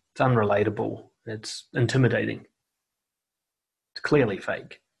 It's unrelatable. It's intimidating. It's clearly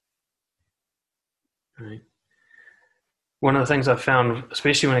fake. Right? One of the things I've found,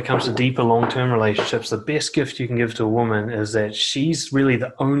 especially when it comes to deeper long-term relationships, the best gift you can give to a woman is that she's really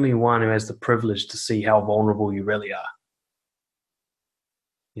the only one who has the privilege to see how vulnerable you really are.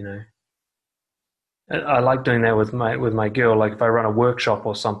 I like doing that with my girl. Like if I run a workshop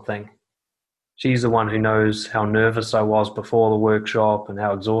or something, she's the one who knows how nervous I was before the workshop and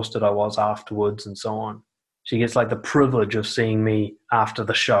how exhausted I was afterwards and so on. She gets the privilege of seeing me after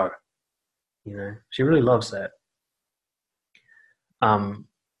the show. She really loves that. So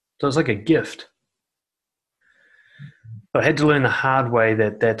it's like a gift. But I had to learn the hard way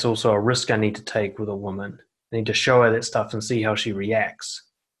that that's also a risk I need to take with a woman. I need to show her that stuff and see how she reacts.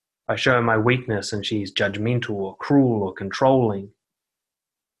 If I show her my weakness and she's judgmental or cruel or controlling,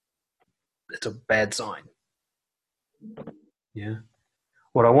 it's a bad sign. Yeah.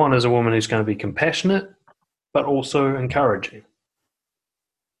 What I want is a woman who's going to be compassionate, but also encouraging.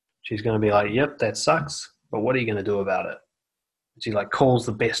 She's going to be like, yep, that sucks, but what are you going to do about it? She calls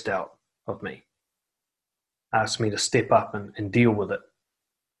the best out of me. Asks me to step up and deal with it.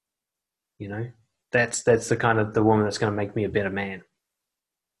 That's the kind of the woman that's going to make me a better man.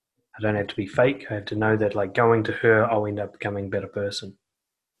 I don't have to be fake. I have to know that going to her, I'll end up becoming a better person.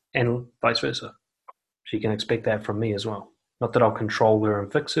 And vice versa. she can expect that from me as well. Not that I'll control her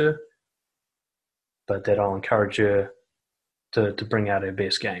and fix her, but that I'll encourage her to bring out her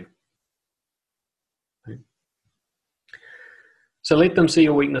best game. Right? So let them see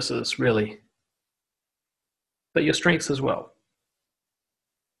your weaknesses, really, but your strengths as well.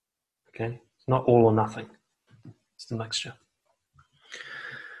 Okay? It's not all or nothing. It's the mixture.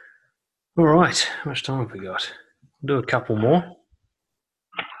 All right. How much time have we got? We'll do a couple more.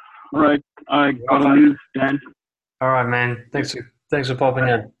 All right. I got to leave, Dan. All right, man. Thanks for popping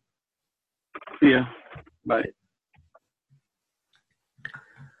in. See ya. Bye.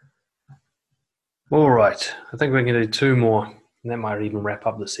 All right. I think we're going to do two more, and that might even wrap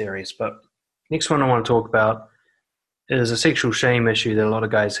up the series. But next one I want to talk about is a sexual shame issue that a lot of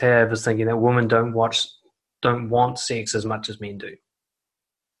guys have, is thinking that women don't want sex as much as men do.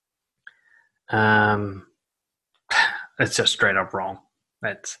 It's just straight up wrong.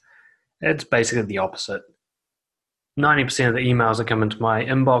 It's basically the opposite. 90% of the emails that come into my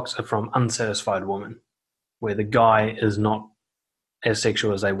inbox are from unsatisfied women, where the guy is not as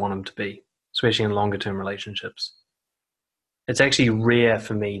sexual as they want him to be, especially in longer term relationships. It's actually rare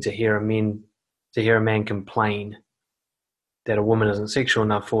for me to hear a man complain that a woman isn't sexual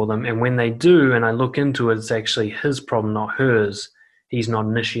enough for them, and when they do, and I look into it, it's actually his problem, not hers. He's not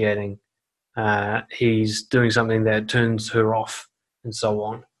initiating. He's doing something that turns her off, and so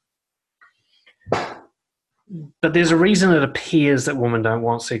on. But there's a reason it appears that women don't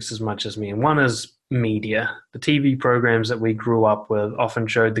want sex as much as men. One is media. The TV programs that we grew up with often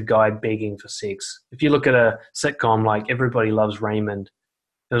showed the guy begging for sex. If you look at a sitcom like Everybody Loves Raymond,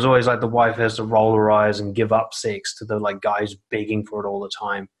 it was always like the wife has to roll her eyes and give up sex to the like guys begging for it all the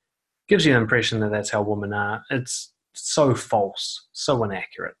time. Gives you the impression that that's how women are. It's so false, so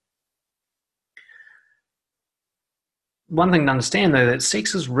inaccurate. One thing to understand, though, that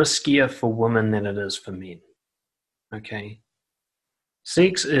sex is riskier for women than it is for men. Okay?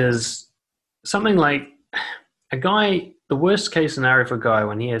 Sex is something like a guy, the worst case scenario for a guy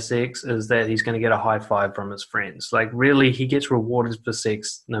when he has sex is that he's going to get a high five from his friends. Like, really, he gets rewarded for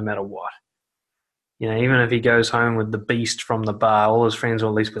sex no matter what. You know, even if he goes home with the beast from the bar, all his friends will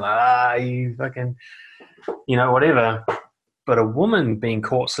at least be like, you fucking, you know, whatever. But a woman being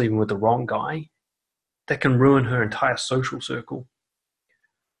caught sleeping with the wrong guy, that can ruin her entire social circle.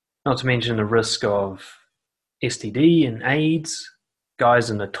 Not to mention the risk of STD and AIDS. Guys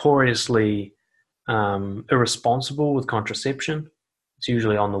are notoriously irresponsible with contraception. It's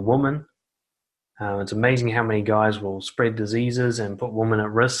usually on the woman. It's amazing how many guys will spread diseases and put women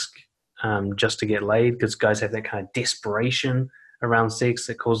at risk just to get laid, because guys have that kind of desperation around sex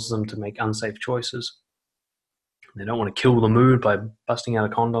that causes them to make unsafe choices. They don't want to kill the mood by busting out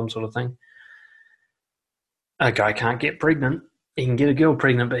a condom, sort of thing. A guy can't get pregnant. He can get a girl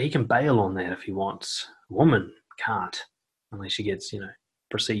pregnant, but he can bail on that if he wants. A woman can't, unless she gets,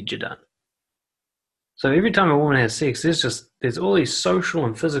 procedure done. So every time a woman has sex, there's all these social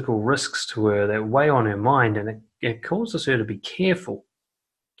and physical risks to her that weigh on her mind, and it causes her to be careful.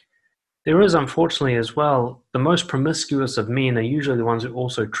 There is, unfortunately, as well, the most promiscuous of men are usually the ones who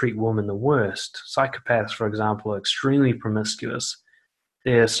also treat women the worst. Psychopaths, for example, are extremely promiscuous.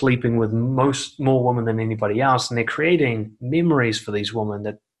 They're sleeping with more women than anybody else, and they're creating memories for these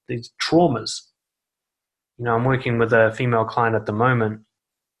women, these traumas. I'm working with a female client at the moment,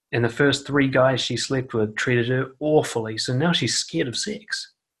 and the first 3 guys she slept with treated her awfully, so now she's scared of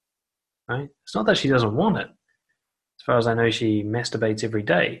sex. Right? It's not that she doesn't want it. As far as I know, she masturbates every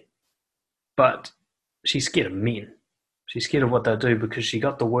day, but she's scared of men. She's scared of what they'll do because she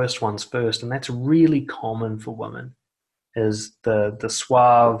got the worst ones first, and that's really common for women. Is the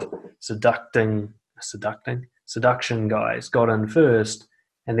suave, seduction guys got in first,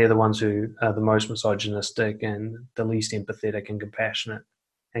 and they're the ones who are the most misogynistic and the least empathetic and compassionate,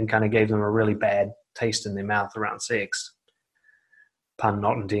 and kind of gave them a really bad taste in their mouth around sex. Pun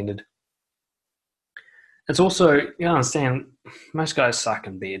not intended. It's also, understand, most guys suck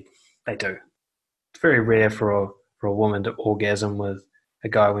in bed. They do. It's very rare for a woman to orgasm with a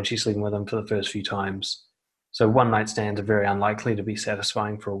guy when she's sleeping with him for the first few times. So one night stands are very unlikely to be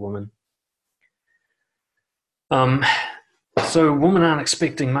satisfying for a woman. So women aren't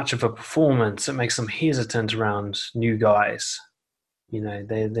expecting much of a performance. It makes them hesitant around new guys.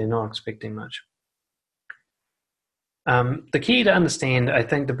 They're not expecting much. The key to understand, I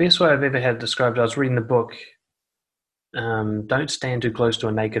think the best way I've ever had it described, I was reading the book Don't Stand Too Close to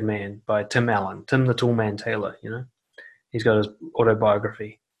a Naked Man by Tim Allen, Tim the Tall Man Taylor, He's got his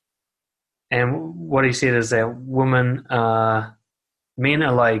autobiography. And what he said is that men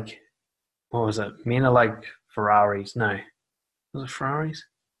are like, what was it? Men are like Ferraris. No. Was it Ferraris?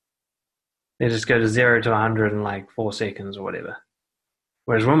 They just go to 0 to 100 in like 4 seconds or whatever.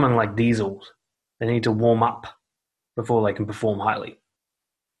 Whereas women like diesels, they need to warm up before they can perform highly.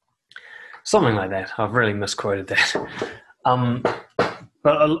 Something like that. I've really misquoted that.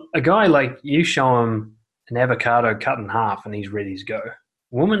 But a guy like you show him an avocado cut in half and he's ready to go.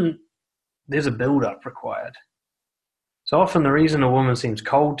 Woman, there's a build-up required. So often the reason a woman seems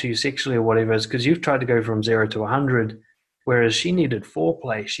cold to you sexually or whatever is because you've tried to go from 0 to 100, whereas she needed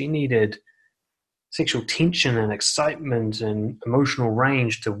foreplay. She needed sexual tension and excitement and emotional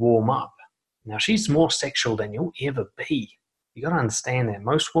range to warm up. Now, she's more sexual than you'll ever be. You got to understand that.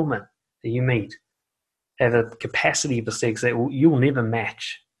 Most women that you meet have a capacity for sex that you'll never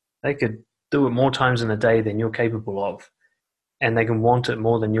match. They could do it more times in a day than you're capable of, and they can want it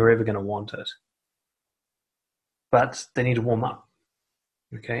more than you're ever going to want it. But they need to warm up,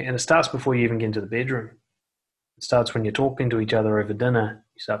 okay? And it starts before you even get into the bedroom. It starts when you're talking to each other over dinner.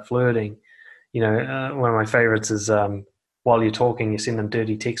 You start flirting. One of my favorites is while you're talking, you send them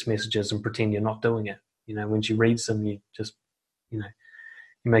dirty text messages and pretend you're not doing it. When she reads them, you just, you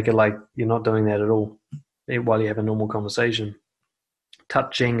make it like you're not doing that at all while you have a normal conversation.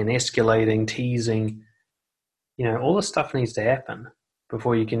 Touching and escalating, teasing, all this stuff needs to happen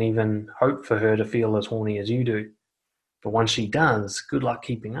before you can even hope for her to feel as horny as you do. But once she does, good luck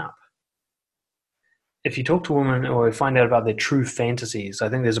keeping up. If you talk to women or find out about their true fantasies, I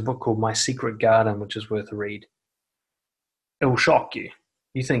think there's a book called My Secret Garden, which is worth a read. It will shock you.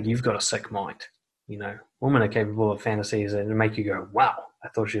 You think you've got a sick mind. Women are capable of fantasies that make you go, wow, I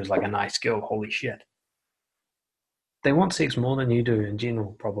thought she was like a nice girl, holy shit. They want sex more than you do in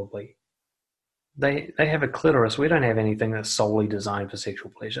general, probably. They have a clitoris. We don't have anything that's solely designed for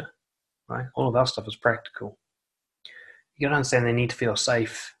sexual pleasure, right? All of our stuff is practical. You got to understand they need to feel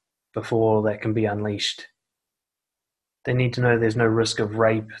safe before that can be unleashed. They need to know there's no risk of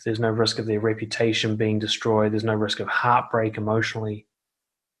rape. There's no risk of their reputation being destroyed. There's no risk of heartbreak emotionally.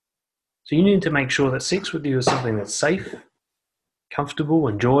 So you need to make sure that sex with you is something that's safe, comfortable,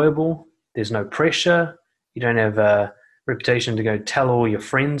 enjoyable. There's no pressure. You don't have a reputation to go tell all your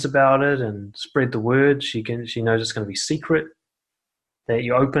friends about it and spread the word. She knows it's going to be secret. That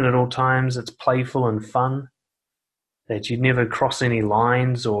you open at all times. It's playful and fun. That you never cross any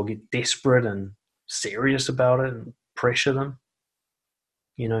lines or get desperate and serious about it and pressure them.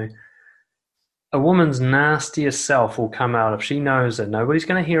 A woman's nastiest self will come out if she knows that nobody's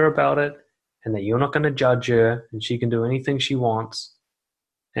going to hear about it and that you're not going to judge her and she can do anything she wants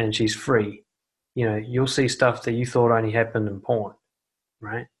and she's free. You'll see stuff that you thought only happened in porn,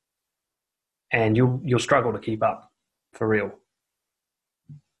 right? And you'll struggle to keep up, for real.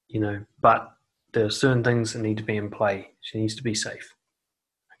 But there are certain things that need to be in play. She needs to be safe.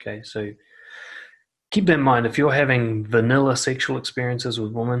 Okay, so keep that in mind. If you're having vanilla sexual experiences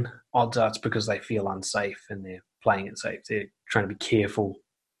with women, odds are it's because they feel unsafe and they're playing it safe. They're trying to be careful,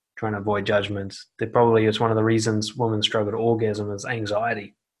 trying to avoid judgments. It's one of the reasons women struggle to orgasm is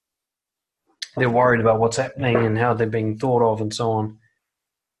anxiety. They're worried about what's happening and how they're being thought of and so on.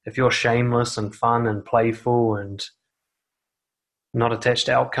 If you're shameless and fun and playful and not attached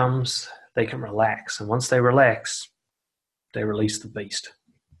to outcomes, they can relax. And once they relax, they release the beast.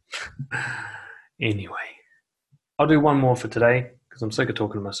 Anyway, I'll do one more for today because I'm sick of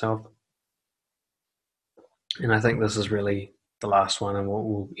talking to myself. And I think this is really the last one and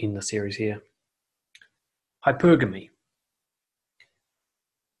we'll end the series here. Hypergamy.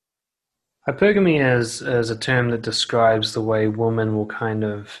 Hypergamy is a term that describes the way women will kind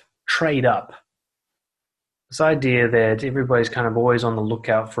of trade up. This idea that everybody's kind of always on the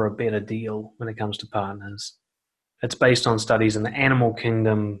lookout for a better deal when it comes to partners. It's based on studies in the animal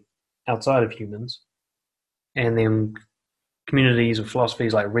kingdom outside of humans. And then communities or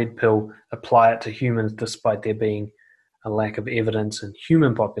philosophies like Red Pill apply it to humans despite there being a lack of evidence in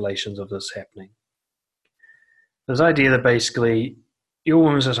human populations of this happening. This idea that basically your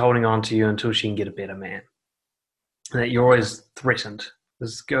woman's just holding on to you until she can get a better man. And that you're always threatened. This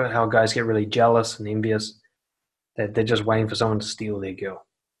is how guys get really jealous and envious, that they're just waiting for someone to steal their girl.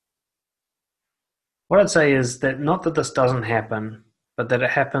 What I'd say is that not that this doesn't happen, but that it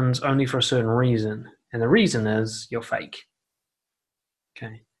happens only for a certain reason. And the reason is you're fake.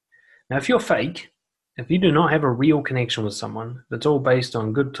 Okay. Now, if you're fake, if you do not have a real connection with someone that's all based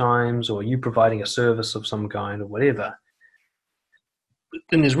on good times or you providing a service of some kind or whatever,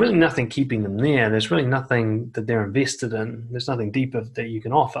 then there's really nothing keeping them there. There's really nothing that they're invested in. There's nothing deeper that you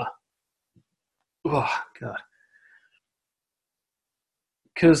can offer. Oh, God.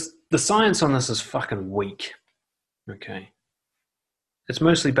 Because the science on this is fucking weak. Okay. It's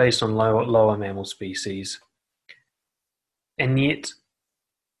mostly based on lower mammal species. And yet,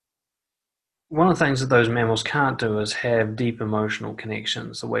 one of the things that those mammals can't do is have deep emotional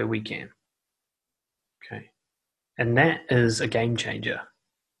connections the way we can. Okay. And that is a game changer.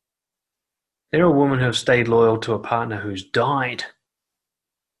 There are women who have stayed loyal to a partner who's died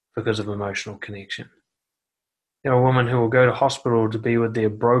because of emotional connection. There are women who will go to hospital to be with their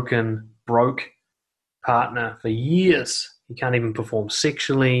broke partner for years. He can't even perform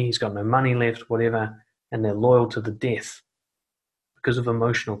sexually, he's got no money left, whatever, and they're loyal to the death because of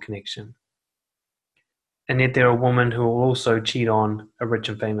emotional connection. And yet there are women who will also cheat on a rich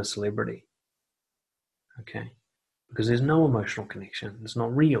and famous celebrity. Okay? Because there's no emotional connection. It's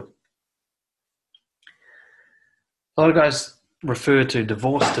not real. A lot of guys refer to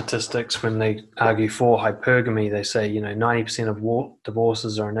divorce statistics when they argue for hypergamy. They say, 90% of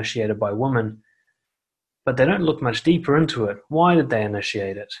divorces are initiated by women, but they don't look much deeper into it. Why did they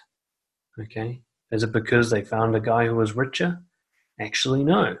initiate it? Okay. Is it because they found a guy who was richer? Actually,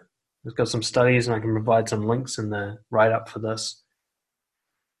 no. We've got some studies, and I can provide some links in the write-up for this.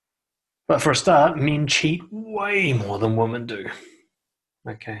 But for a start, men cheat way more than women do.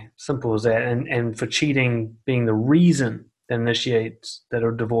 Okay, simple as that. And for cheating being the reason that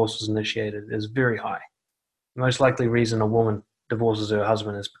a divorce was initiated is very high. The most likely reason a woman divorces her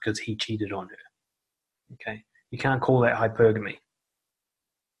husband is because he cheated on her. Okay, you can't call that hypergamy.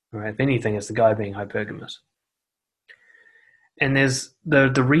 All right, if anything, it's the guy being hypergamous. And there's the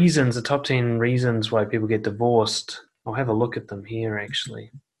reasons, the top 10 reasons why people get divorced. I'll have a look at them here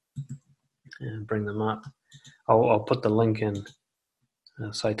actually and bring them up. I'll put the link in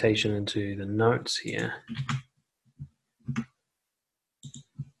citation into the notes here.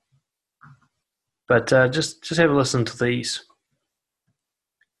 But just have a listen to these.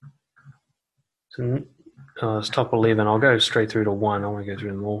 So it's top 11. I'll go straight through to 1. I won't go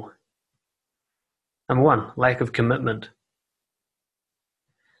through them all. Number 1, lack of commitment.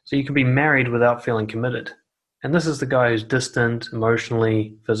 So you can be married without feeling committed. And this is the guy who's distant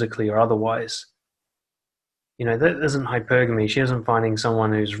emotionally, physically, or otherwise. That isn't hypergamy. She isn't finding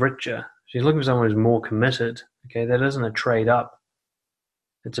someone who's richer. She's looking for someone who's more committed. Okay, that isn't a trade up.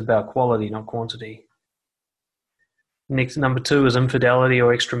 It's about quality, not quantity. Next, number 2 is infidelity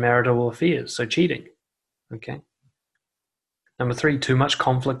or extramarital affairs, so cheating. Okay. Number 3, too much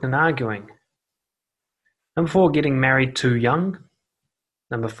conflict and arguing. Number 4, getting married too young.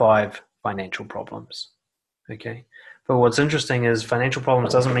 Number 5, financial problems. Okay. But what's interesting is financial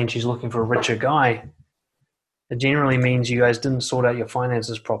problems doesn't mean she's looking for a richer guy. It generally means you guys didn't sort out your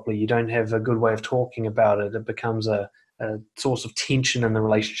finances properly. You don't have a good way of talking about it. It becomes a source of tension in the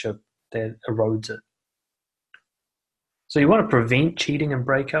relationship that erodes it. So you want to prevent cheating and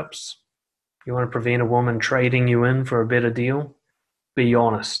breakups. You want to prevent a woman trading you in for a better deal. Be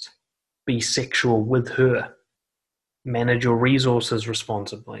honest. Be sexual with her. Manage your resources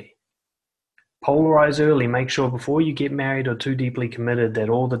responsibly. Polarize early. Make sure before you get married or too deeply committed that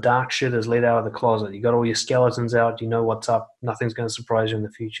all the dark shit is let out of the closet. You got all your skeletons out. You know what's up. Nothing's going to surprise you in the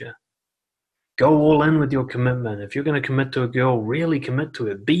future. Go all in with your commitment. If you're going to commit to a girl, really commit to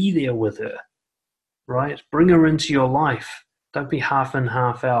her. Be there with her, right? Bring her into your life. Don't be half in,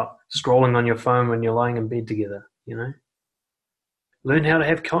 half out, scrolling on your phone when you're lying in bed together, Learn how to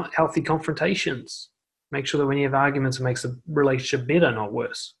have healthy confrontations. Make sure that when you have arguments, it makes the relationship better, not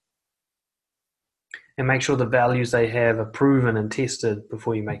worse. And make sure the values they have are proven and tested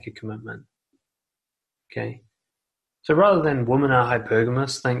before you make a commitment. Okay? So rather than women are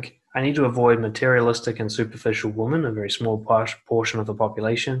hypergamous, think, I need to avoid materialistic and superficial women, a very small portion of the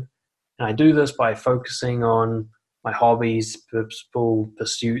population. And I do this by focusing on my hobbies, purposeful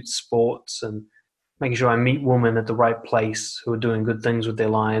pursuits, sports, and making sure I meet women at the right place who are doing good things with their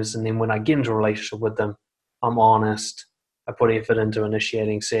lives. And then when I get into a relationship with them, I'm honest. I put effort into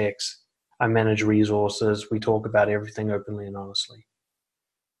initiating sex. I manage resources. We talk about everything openly and honestly.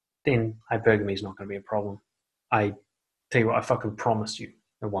 Then hypergamy is not going to be a problem. I tell you what, I fucking promise you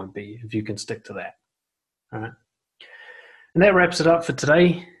it won't be if you can stick to that. All right. And that wraps it up for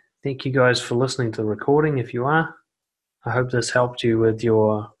today. Thank you guys for listening to the recording if you are. I hope this helped you with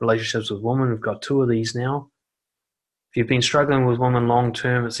your relationships with women. We've got 2 of these now. If you've been struggling with women long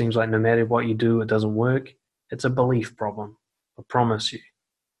term, it seems like no matter what you do, it doesn't work. It's a belief problem. I promise you.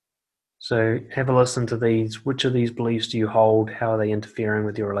 So have a listen to these. Which of these beliefs do you hold? How are they interfering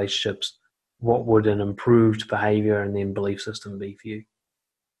with your relationships? What would an improved behavior and then belief system be for you?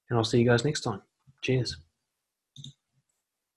 And I'll see you guys next time. Cheers.